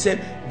Ephesians. He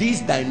said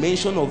this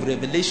dimension of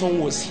revelation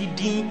was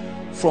hidden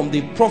from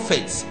the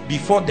prophets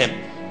before them,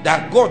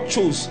 that God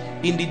chose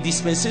in the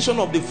dispensation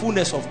of the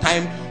fullness of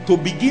time to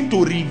begin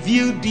to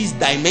reveal this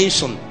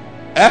dimension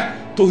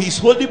to his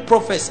holy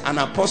prophets and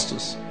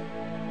apostles.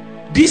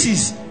 This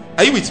is,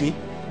 are you with me?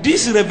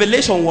 This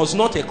revelation was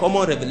not a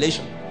common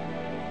revelation.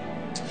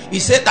 He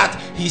said that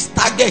his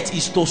target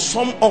is to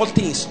sum all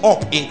things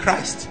up in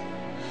Christ.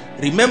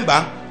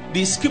 Remember,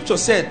 the scripture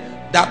said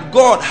that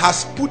God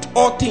has put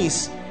all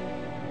things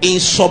in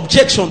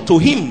subjection to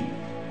him,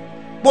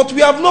 but we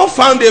have not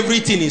found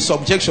everything in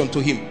subjection to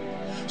him.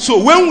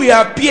 So when we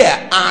appear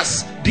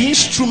as the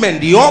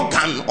instrument, the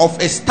organ of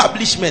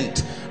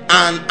establishment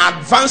and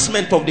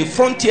advancement of the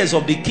frontiers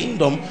of the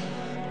kingdom,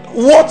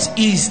 what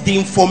is the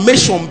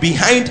information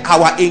behind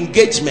our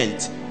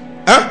engagement?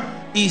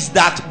 Is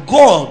that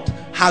God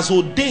has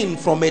ordained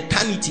from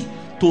eternity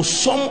to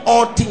sum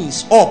all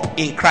things up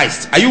in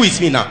Christ. Are you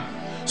with me now?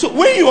 So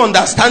when you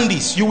understand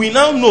this, you will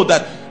now know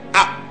that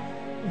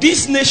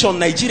this nation,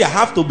 Nigeria,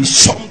 have to be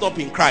summed up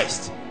in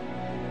Christ.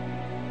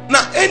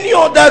 Now, any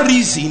other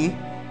reason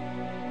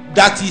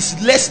that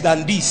is less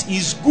than this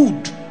is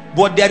good,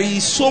 but there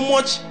is so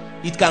much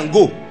it can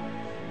go.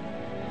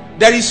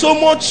 There is so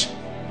much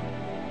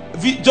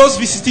just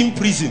visiting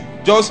prison,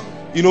 just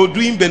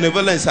doing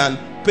benevolence and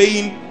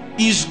paying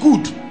is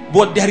good,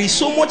 but there is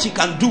so much it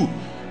can do.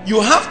 You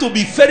have to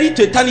be ferried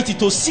to eternity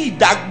to see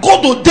that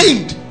God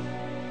ordained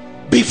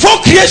before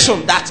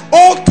creation that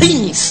all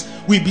things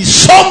will be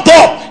summed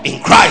up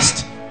in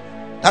Christ.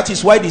 That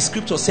is why the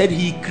scripture said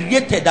he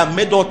created and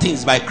made all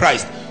things by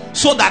Christ,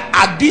 so that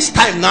at this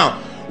time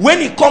now, when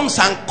he comes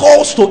and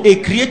calls to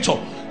a creature,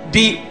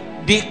 the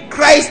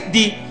Christ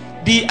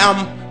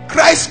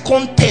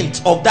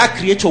content of that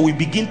creature will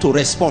begin to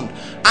respond.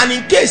 And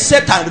in case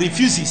Satan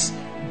refuses,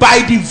 by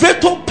the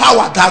veto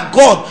power that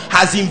God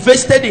has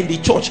invested in the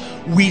church,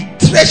 we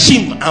thresh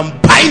him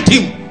and bind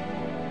him.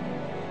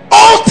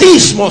 All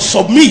things must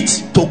submit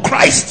to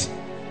Christ.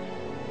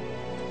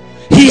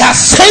 He has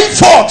sent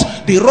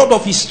forth the rod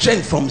of his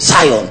strength from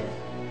Zion,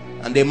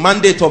 and the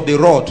mandate of the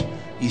rod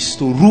is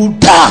to rule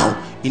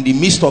down in the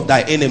midst of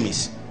thy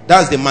enemies.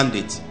 That's the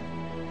mandate.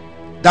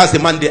 That's the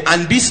mandate.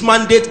 And this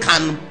mandate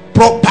can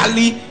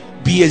properly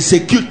be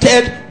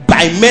executed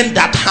by men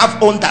that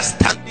have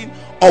understanding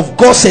of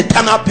God's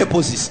eternal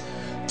purposes,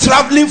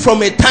 traveling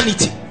from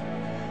eternity.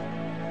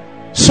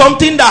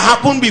 Something that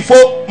happened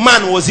before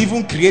man was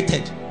even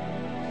created.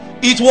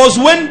 It was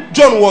when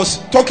John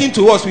was talking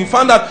to us, we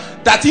found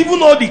out that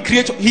even all the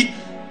creation,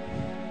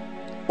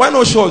 why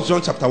not show us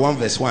John chapter 1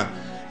 verse 1?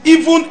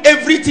 Even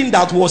everything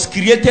that was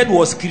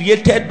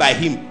created by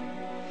him.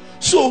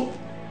 So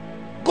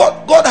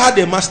God had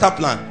a master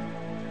plan.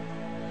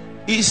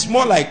 It's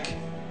more like,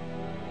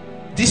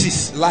 this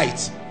is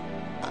light.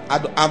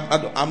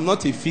 I'm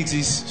not a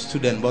physics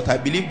student, but I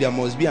believe there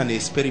must be an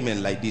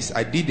experiment like this.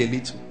 I did a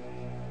little.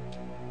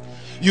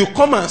 You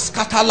come and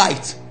scatter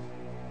light,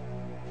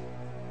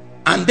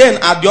 and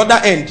then at the other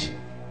end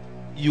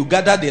you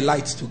gather the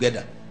lights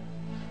together.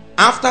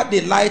 After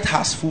the light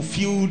has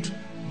fulfilled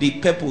the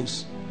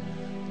purpose,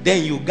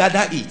 then you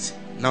gather it.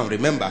 Now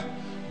remember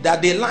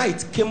that the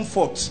light came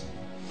forth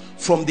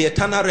from the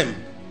eternal realm,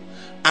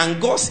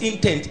 and God's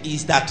intent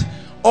is that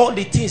all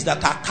the things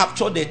that are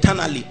captured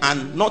eternally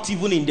and not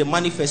even in the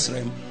manifest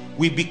realm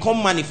will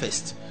become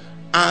manifest,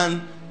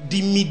 and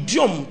the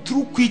medium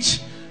through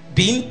which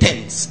the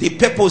intents, the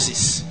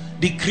purposes,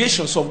 the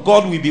creations of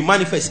God will be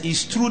manifest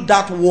is through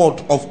that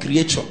word of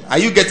creation. Are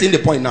you getting the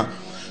point now?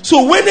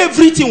 So when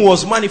everything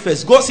was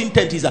manifest, God's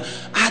intent is that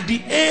at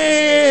the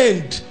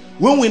end,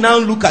 when we now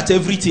look at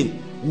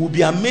everything, we'll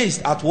be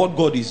amazed at what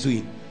God is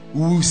doing.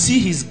 We will see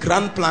his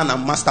grand plan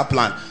and master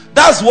plan.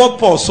 That's what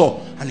Paul saw.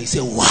 And he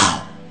said,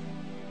 wow,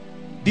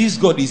 this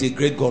God is a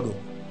great God.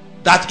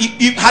 That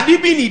if had he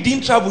been, he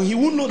didn't travel, he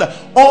would know that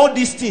all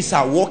these things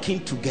are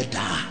working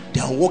together.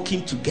 They are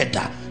working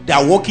together. They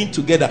are working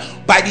together.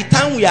 By the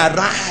time we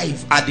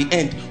arrive at the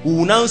end, we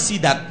will now see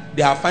that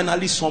they are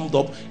finally summed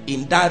up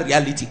in that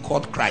reality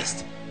called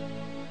Christ.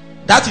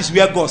 That is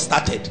where God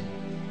started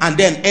and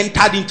then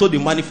entered into the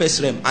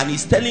manifest realm. And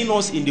he's telling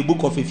us in the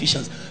book of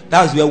Ephesians,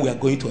 that's where we are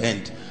going to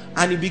end.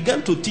 And he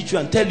began to teach you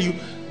and tell you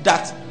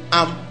that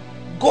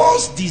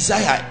God's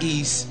desire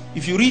is,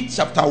 if you read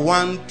chapter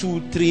 1,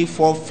 2, 3,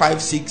 4,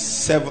 5, 6,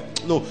 7,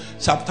 no,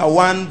 chapter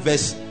 1,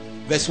 verse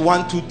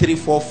 1, 2, 3,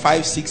 4,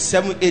 5, 6,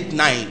 7, 8,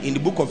 9 in the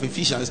book of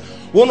Ephesians,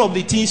 one of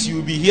the things you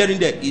will be hearing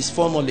there is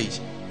foreknowledge,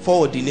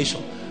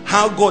 foreordination.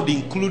 How God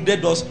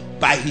included us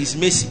by his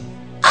mercy.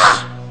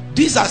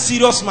 These are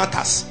serious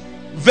matters.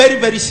 Very,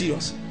 very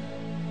serious.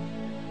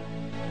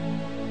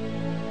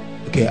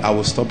 Okay, I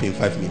will stop in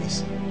 5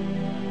 minutes.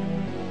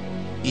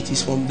 It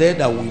is from there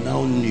that we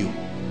now knew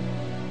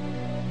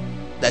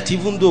that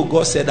even though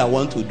God said, I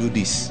want to do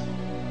this,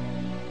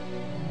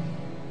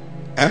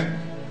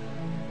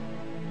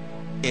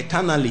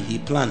 eternally he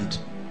planned,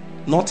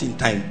 not in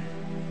time.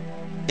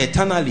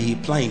 Eternally he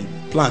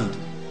planned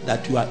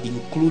that you are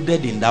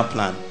included in that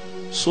plan,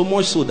 so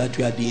much so that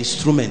you are the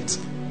instrument.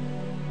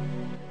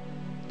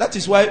 That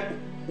is why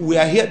we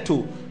are here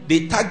to,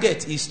 the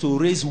target is to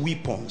raise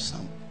weapons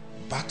and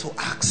battle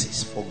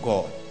axes for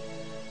God.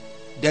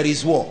 There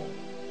is war.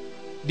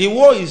 The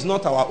war is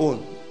not our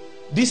own.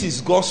 This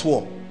is God's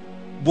war.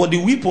 But the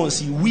weapons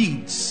he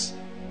wields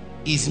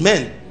is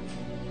men.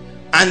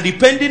 And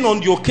depending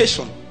on the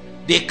occasion,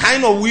 the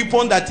kind of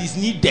weapon that is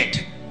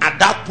needed at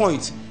that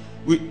point,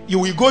 you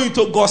will go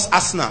into God's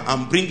arsenal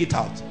and bring it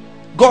out.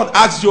 God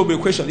asked Job a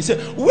question. He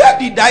said, where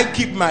did I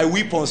keep my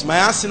weapons, my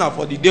arsenal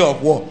for the day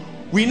of war?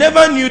 We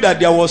never knew that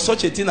there was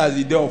such a thing as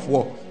the day of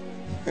war.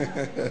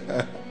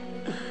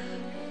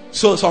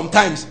 So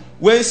sometimes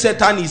when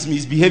Satan is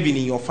misbehaving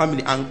in your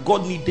family and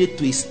God needed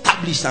to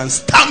establish and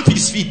stamp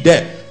his feet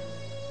there,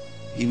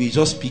 he will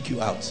just pick you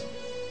out.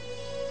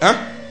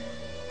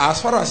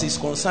 As far as he's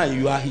concerned,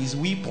 you are his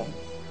weapon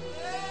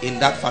in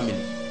that family.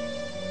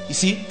 You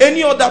see,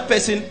 any other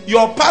person,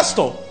 your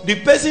pastor, the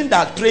person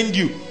that trained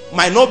you,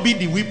 might not be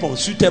the weapon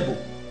suitable.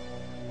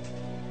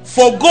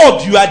 For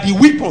God, you are the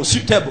weapon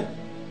suitable.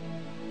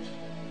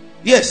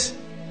 Yes.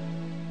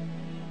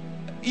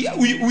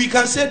 We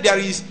can say there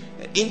is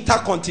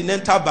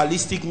intercontinental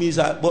ballistic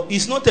missile, but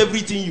it's not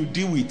everything you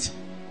deal with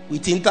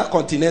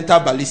intercontinental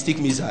ballistic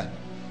missile.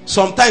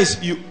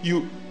 Sometimes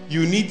you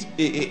need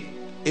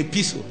a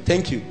pistol.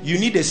 Thank you. You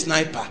need a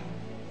sniper,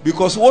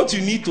 because what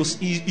you need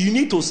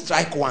to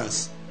strike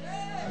once.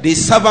 The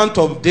servant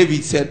of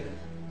David said,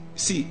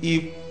 see,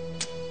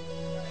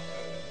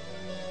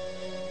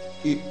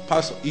 if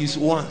pastor is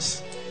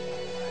once,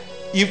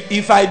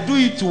 if I do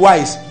it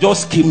twice,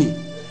 just kill me.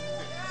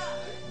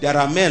 There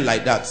are men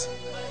like that.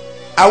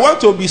 I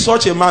want to be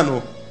such a man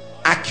of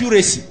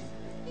accuracy.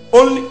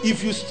 Only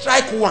if you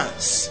strike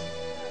once.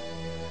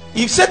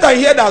 If Satan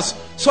hears that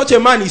such a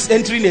man is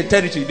entering a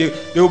territory,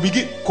 they will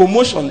begin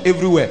commotion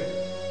everywhere.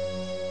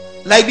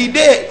 Like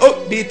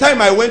the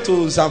time I went to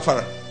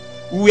Zamfara,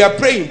 we were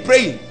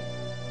praying,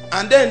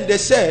 and then they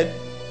said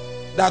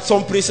that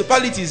some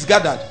principalities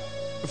gathered.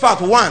 In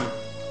fact,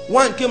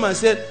 one came and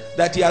said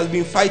that he has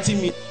been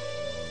fighting me.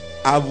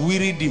 I've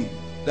wearied him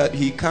that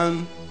he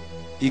can't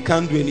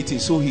do anything.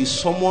 So he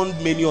summoned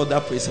many other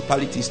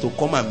principalities to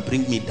come and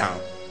bring me down.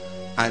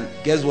 And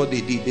guess what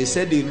they did? They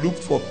said they looked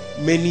for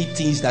many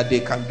things that they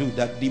can do,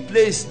 that the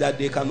place that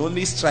they can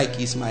only strike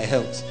is my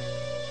health.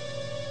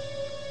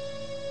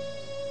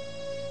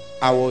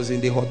 I was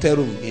in the hotel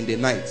room in the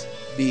night.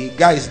 The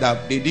guys,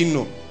 that they didn't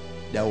know,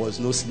 there was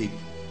no sleep.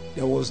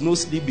 There was no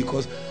sleep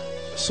because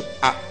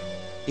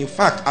in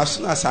fact, as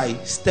soon as I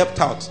stepped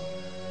out,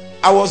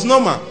 I was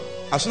normal.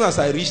 As soon as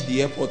I reached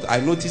the airport, I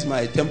noticed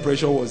my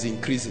temperature was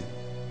increasing.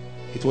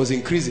 It was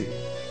increasing.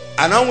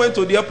 And I went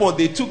to the airport.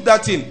 They took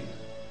that thing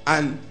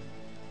and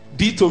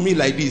did to me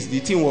like this. The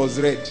thing was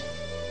red.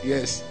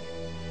 Yes.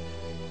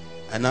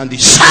 And then the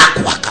shark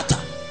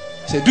wakata.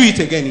 Said, do it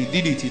again. He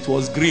did it. It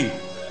was green.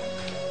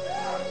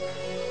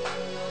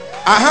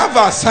 I have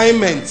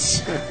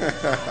assignments.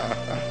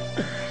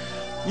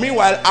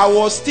 Meanwhile, I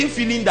was still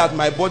feeling that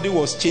my body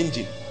was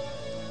changing.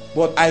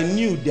 But I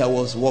knew there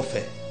was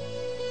warfare.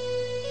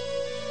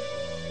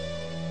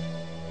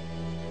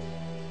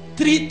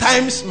 3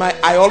 times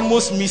I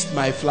almost missed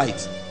my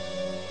flight.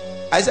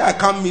 I said I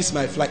can't miss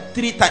my flight.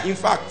 3 times. In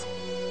fact,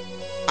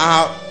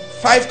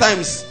 5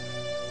 times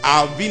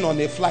I've been on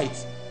a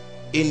flight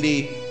in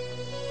the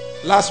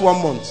last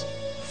 1 month.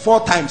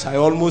 4 times I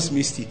almost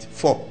missed it.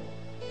 4.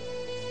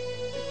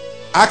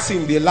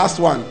 Asking the last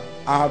one,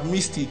 I have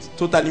missed it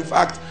totally. In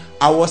fact,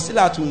 I was still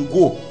at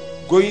Ungo,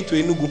 going to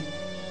Enugu,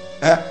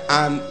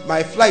 and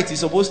my flight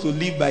is supposed to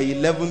leave by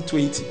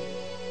 11:20,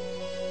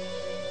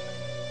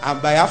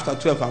 and by after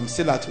 12 I'm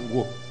still at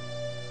Ungo.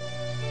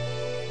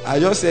 I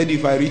just said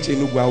if I reach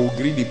Enugu, I will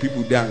greet the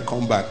people there and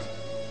come back.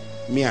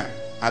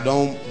 I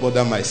don't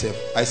bother myself.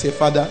 I say,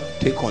 Father,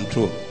 take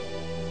control.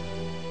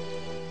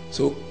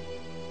 So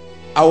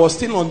I was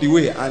still on the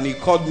way, and he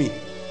called me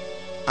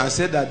and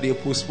said that they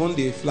postponed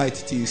the flight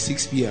till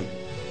 6 p.m.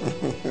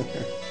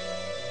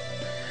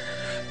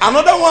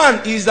 Another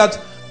one is that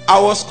I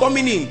was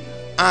coming in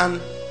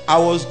and I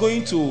was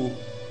going to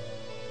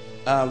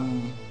I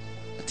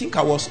think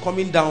I was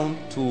coming down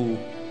to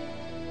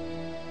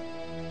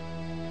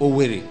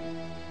Owerri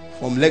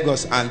from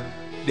Lagos, and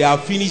they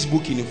have finished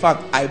booking. In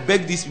fact, I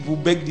begged these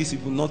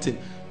people nothing.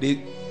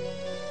 They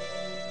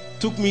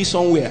took me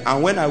somewhere,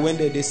 and when I went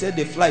there, they said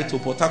the flight to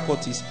Port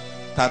Harcourt is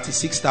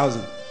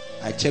 36,000.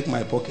 I checked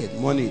my pocket,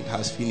 money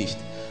has finished.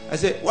 I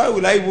said, why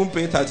will I even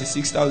pay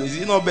 36,000?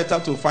 Is it not better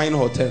to find a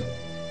hotel?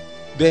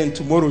 Then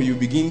tomorrow you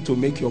begin to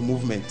make your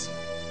movement.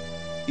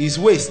 It's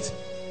waste.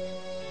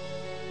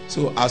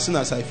 So as soon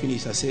as I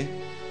finished, I said,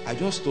 I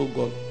just told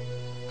God,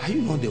 are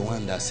you not the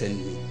one that sent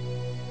me?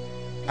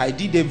 I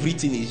did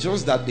everything. It's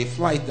just that the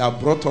flight that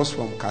brought us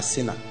from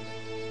Katsina,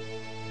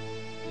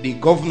 the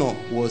governor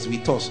was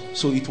with us,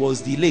 so it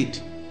was delayed.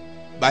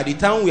 By the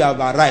time we have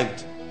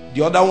arrived,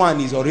 the other one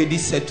is already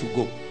set to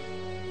go.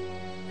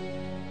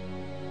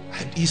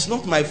 It's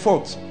not my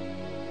fault.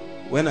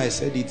 When I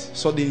said it,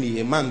 suddenly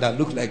a man that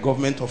looked like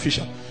government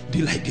official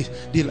did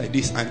like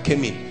this and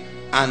came in,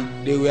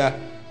 and they were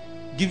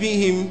giving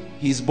him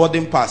his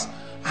boarding pass.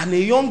 And a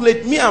young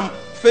lady, me, I'm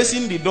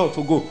facing the door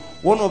to go.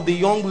 One of the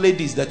young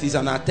ladies that is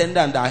an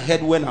attendant that I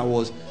heard when I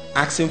was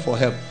asking for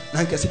help,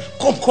 and I said,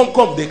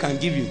 come, they can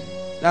give you.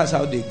 That's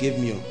how they gave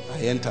me. I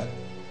entered.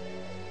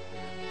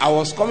 I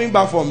was coming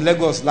back from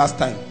Lagos last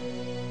time.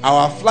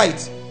 Our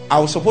flight, I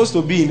was supposed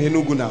to be in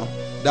Enugu now,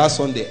 that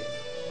Sunday.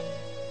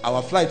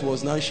 Our flight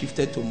was now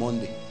shifted to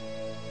Monday.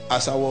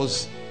 As I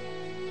was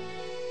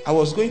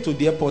going to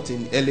the airport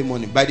in early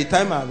morning. By the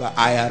time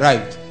I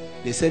arrived,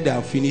 they said they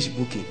have finished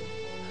booking.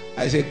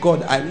 I said,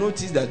 God, I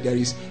noticed that there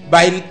is,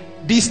 by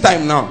this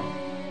time now,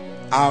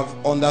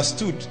 I've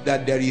understood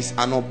that there is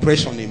an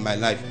oppression in my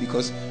life.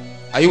 Because,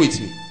 are you with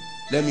me?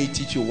 Let me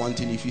teach you one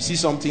thing. If you see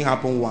something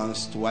happen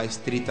once, twice,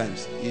 3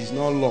 times, it's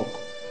not luck.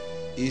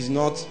 It's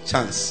not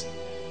chance.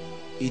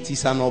 It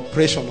is an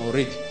oppression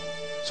already.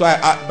 So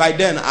by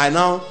then, I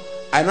now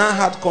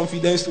had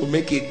confidence to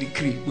make a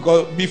decree.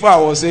 Because before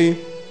I was saying,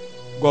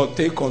 God,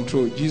 take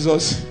control.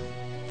 Jesus.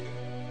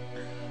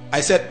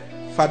 I said,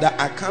 Father,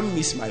 I can't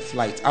miss my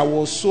flight. I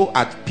was so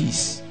at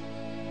peace.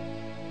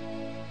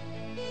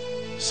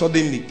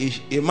 Suddenly,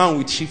 a man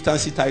with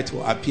chieftaincy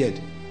title appeared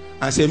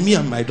and said, me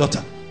and my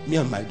daughter.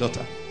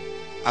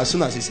 As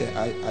soon as he said,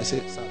 I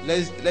said,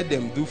 let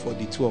them do for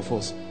the 2 of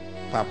us.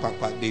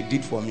 They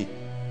did for me.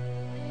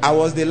 I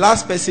was the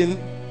last person,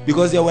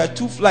 because there were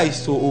 2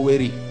 flights to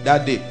Owerri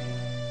that day.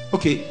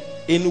 Okay,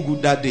 Enugu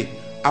that day.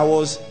 I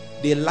was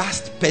the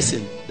last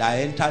person that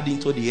entered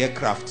into the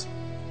aircraft,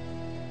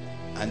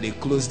 and they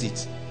closed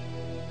it.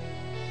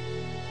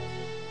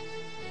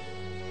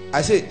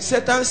 I said,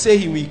 Satan say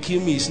he will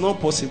kill me. It's not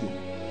possible.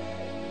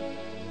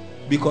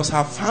 Because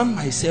I found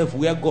myself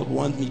where God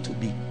wants me to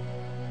be.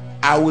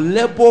 I will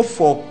labor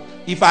for,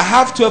 if I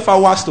have 12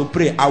 hours to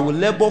pray, I will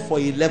labor for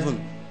 11,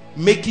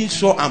 making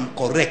sure I'm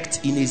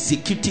correct in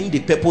executing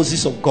the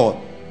purposes of God.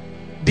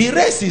 The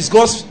rest is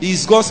God's.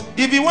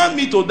 If you want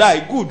me to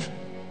die, good.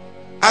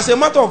 As a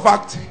matter of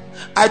fact,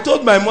 I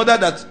told my mother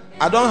that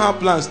I don't have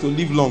plans to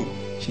live long.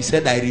 She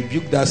said, I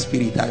rebuke that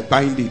spirit. I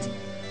bind it.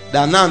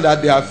 That now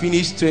that they have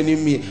finished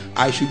training me,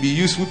 I should be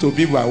useful to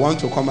people. I want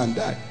to come and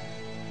die.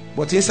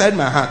 But inside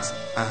my heart,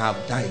 I have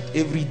died.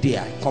 Every day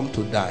I come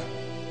to die.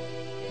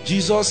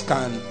 Jesus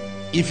can,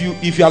 if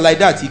you are like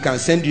that, he can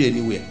send you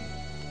anywhere.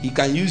 He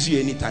can use you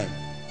anytime.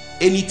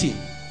 Anything.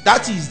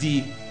 That is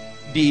the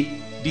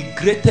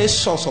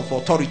greatest source of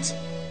authority.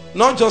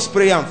 Not just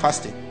prayer and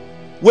fasting.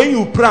 When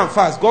you pray and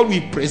fast, God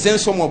will present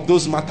some of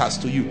those matters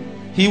to you.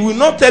 He will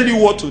not tell you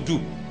what to do.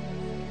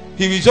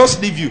 He will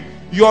just leave you.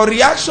 Your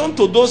reaction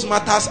to those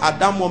matters at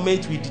that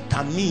moment will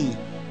determine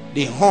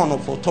the horn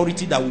of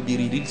authority that will be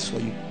released for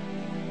you.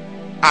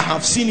 I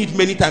have seen it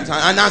many times,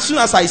 and as soon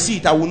as I see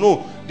it, I will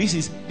know this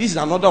is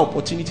another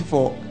opportunity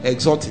for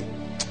exalting.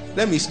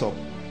 Let me stop.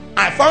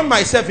 I found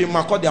myself in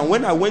Makurdi, and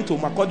when I went to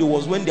Makurdi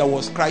was when there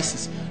was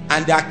crisis,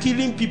 and they are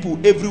killing people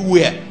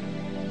everywhere.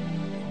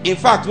 In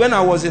fact, when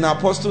I was in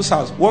Apostle's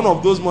house, one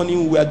of those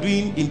mornings we were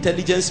doing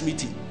intelligence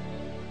meeting,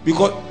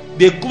 because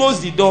they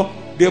closed the door,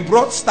 they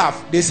brought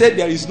staff, they said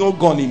there is no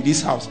gun in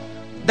this house.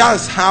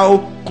 That's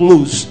how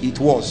close it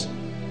was.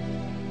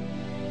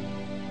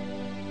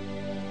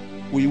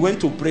 We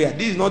went to prayer.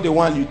 This is not the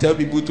one you tell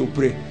people to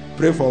pray.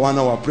 Pray for 1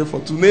 hour, pray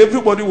for 2. No,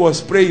 everybody was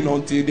praying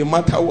until the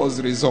matter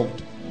was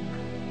resolved.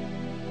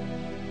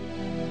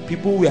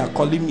 People were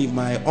calling me.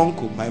 My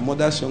uncle, my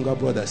mother's younger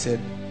brother, said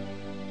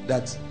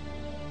that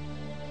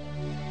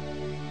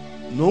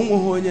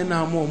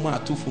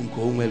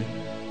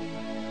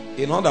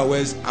in other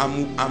words,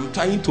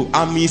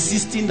 I'm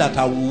insisting that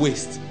I will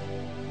waste.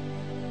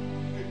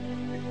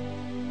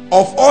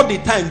 Of all the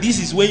time, this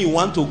is when you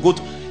want to go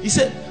to. He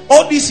said,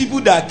 all these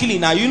people that are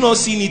killing, are you not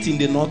seeing it in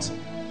the north?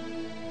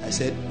 I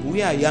said,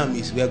 where I am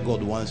is where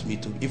God wants me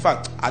to. In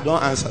fact, I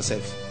don't answer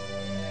self.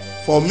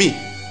 For me,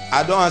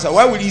 I don't answer.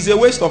 Why would it? It's a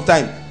waste of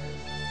time.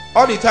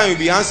 All the time you'll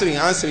be answering.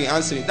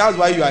 That's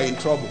why you are in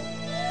trouble.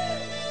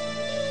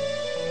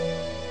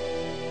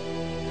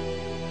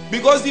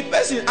 Because the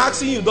person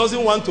asking you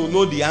doesn't want to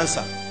know the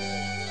answer.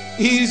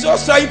 He is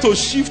just trying to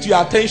shift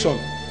your attention.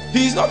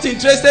 He is not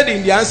interested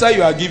in the answer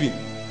you are giving.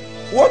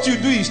 What you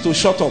do is to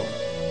shut up.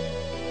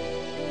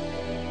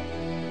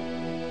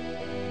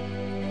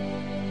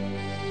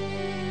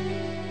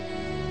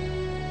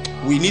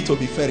 We need to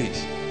be ferried.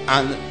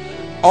 And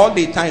all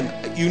the time,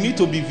 you need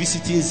to be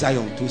visiting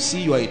Zion to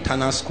see your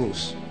eternal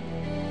scrolls.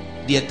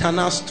 The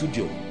eternal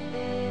studio.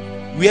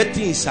 Where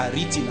things are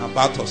written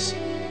about us.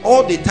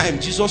 All the time,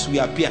 Jesus will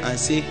appear and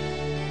say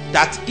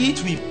that it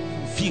will be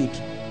fulfilled.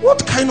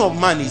 What kind of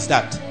man is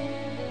that?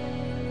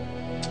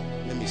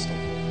 Let me stop.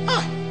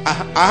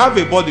 I have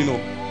a body,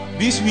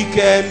 this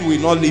weekend will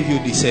not leave you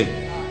the same.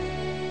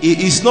 It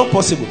is not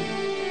possible.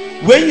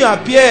 When you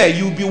appear,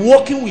 you'll be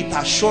walking with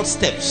short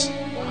steps.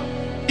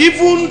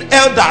 Even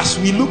elders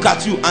will look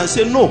at you and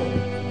say, no,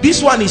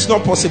 this one is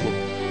not possible.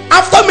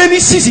 After many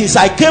seasons,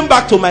 I came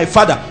back to my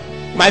father.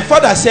 My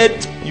father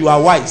said, you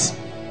are wise.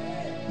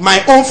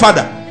 My own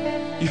father.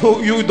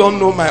 You don't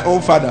know my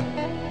own father.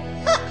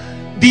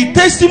 The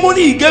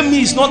testimony he gave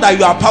me is not that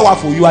you are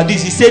powerful, you are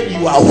this. He said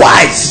you are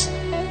wise.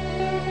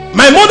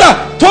 My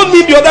mother told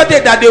me the other day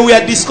that they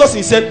were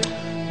discussing, said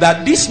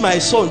that this my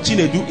son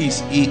Chinedu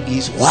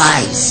is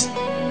wise.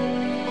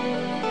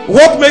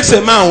 What makes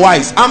a man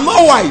wise? I'm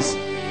not wise.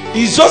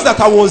 It's just that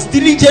I was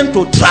diligent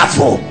to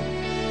travel,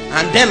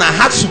 and then I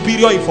had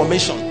superior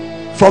information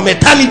from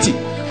eternity.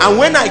 And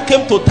when I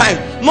came to time,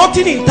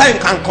 nothing in time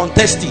can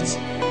contest it.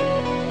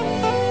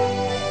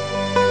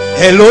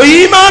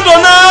 Elohim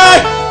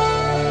Adonai,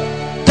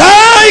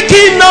 thy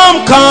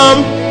kingdom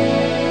come,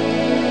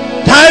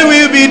 thy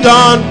will be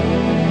done.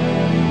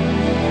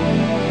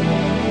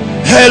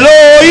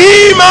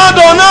 Elohim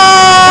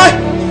Adonai,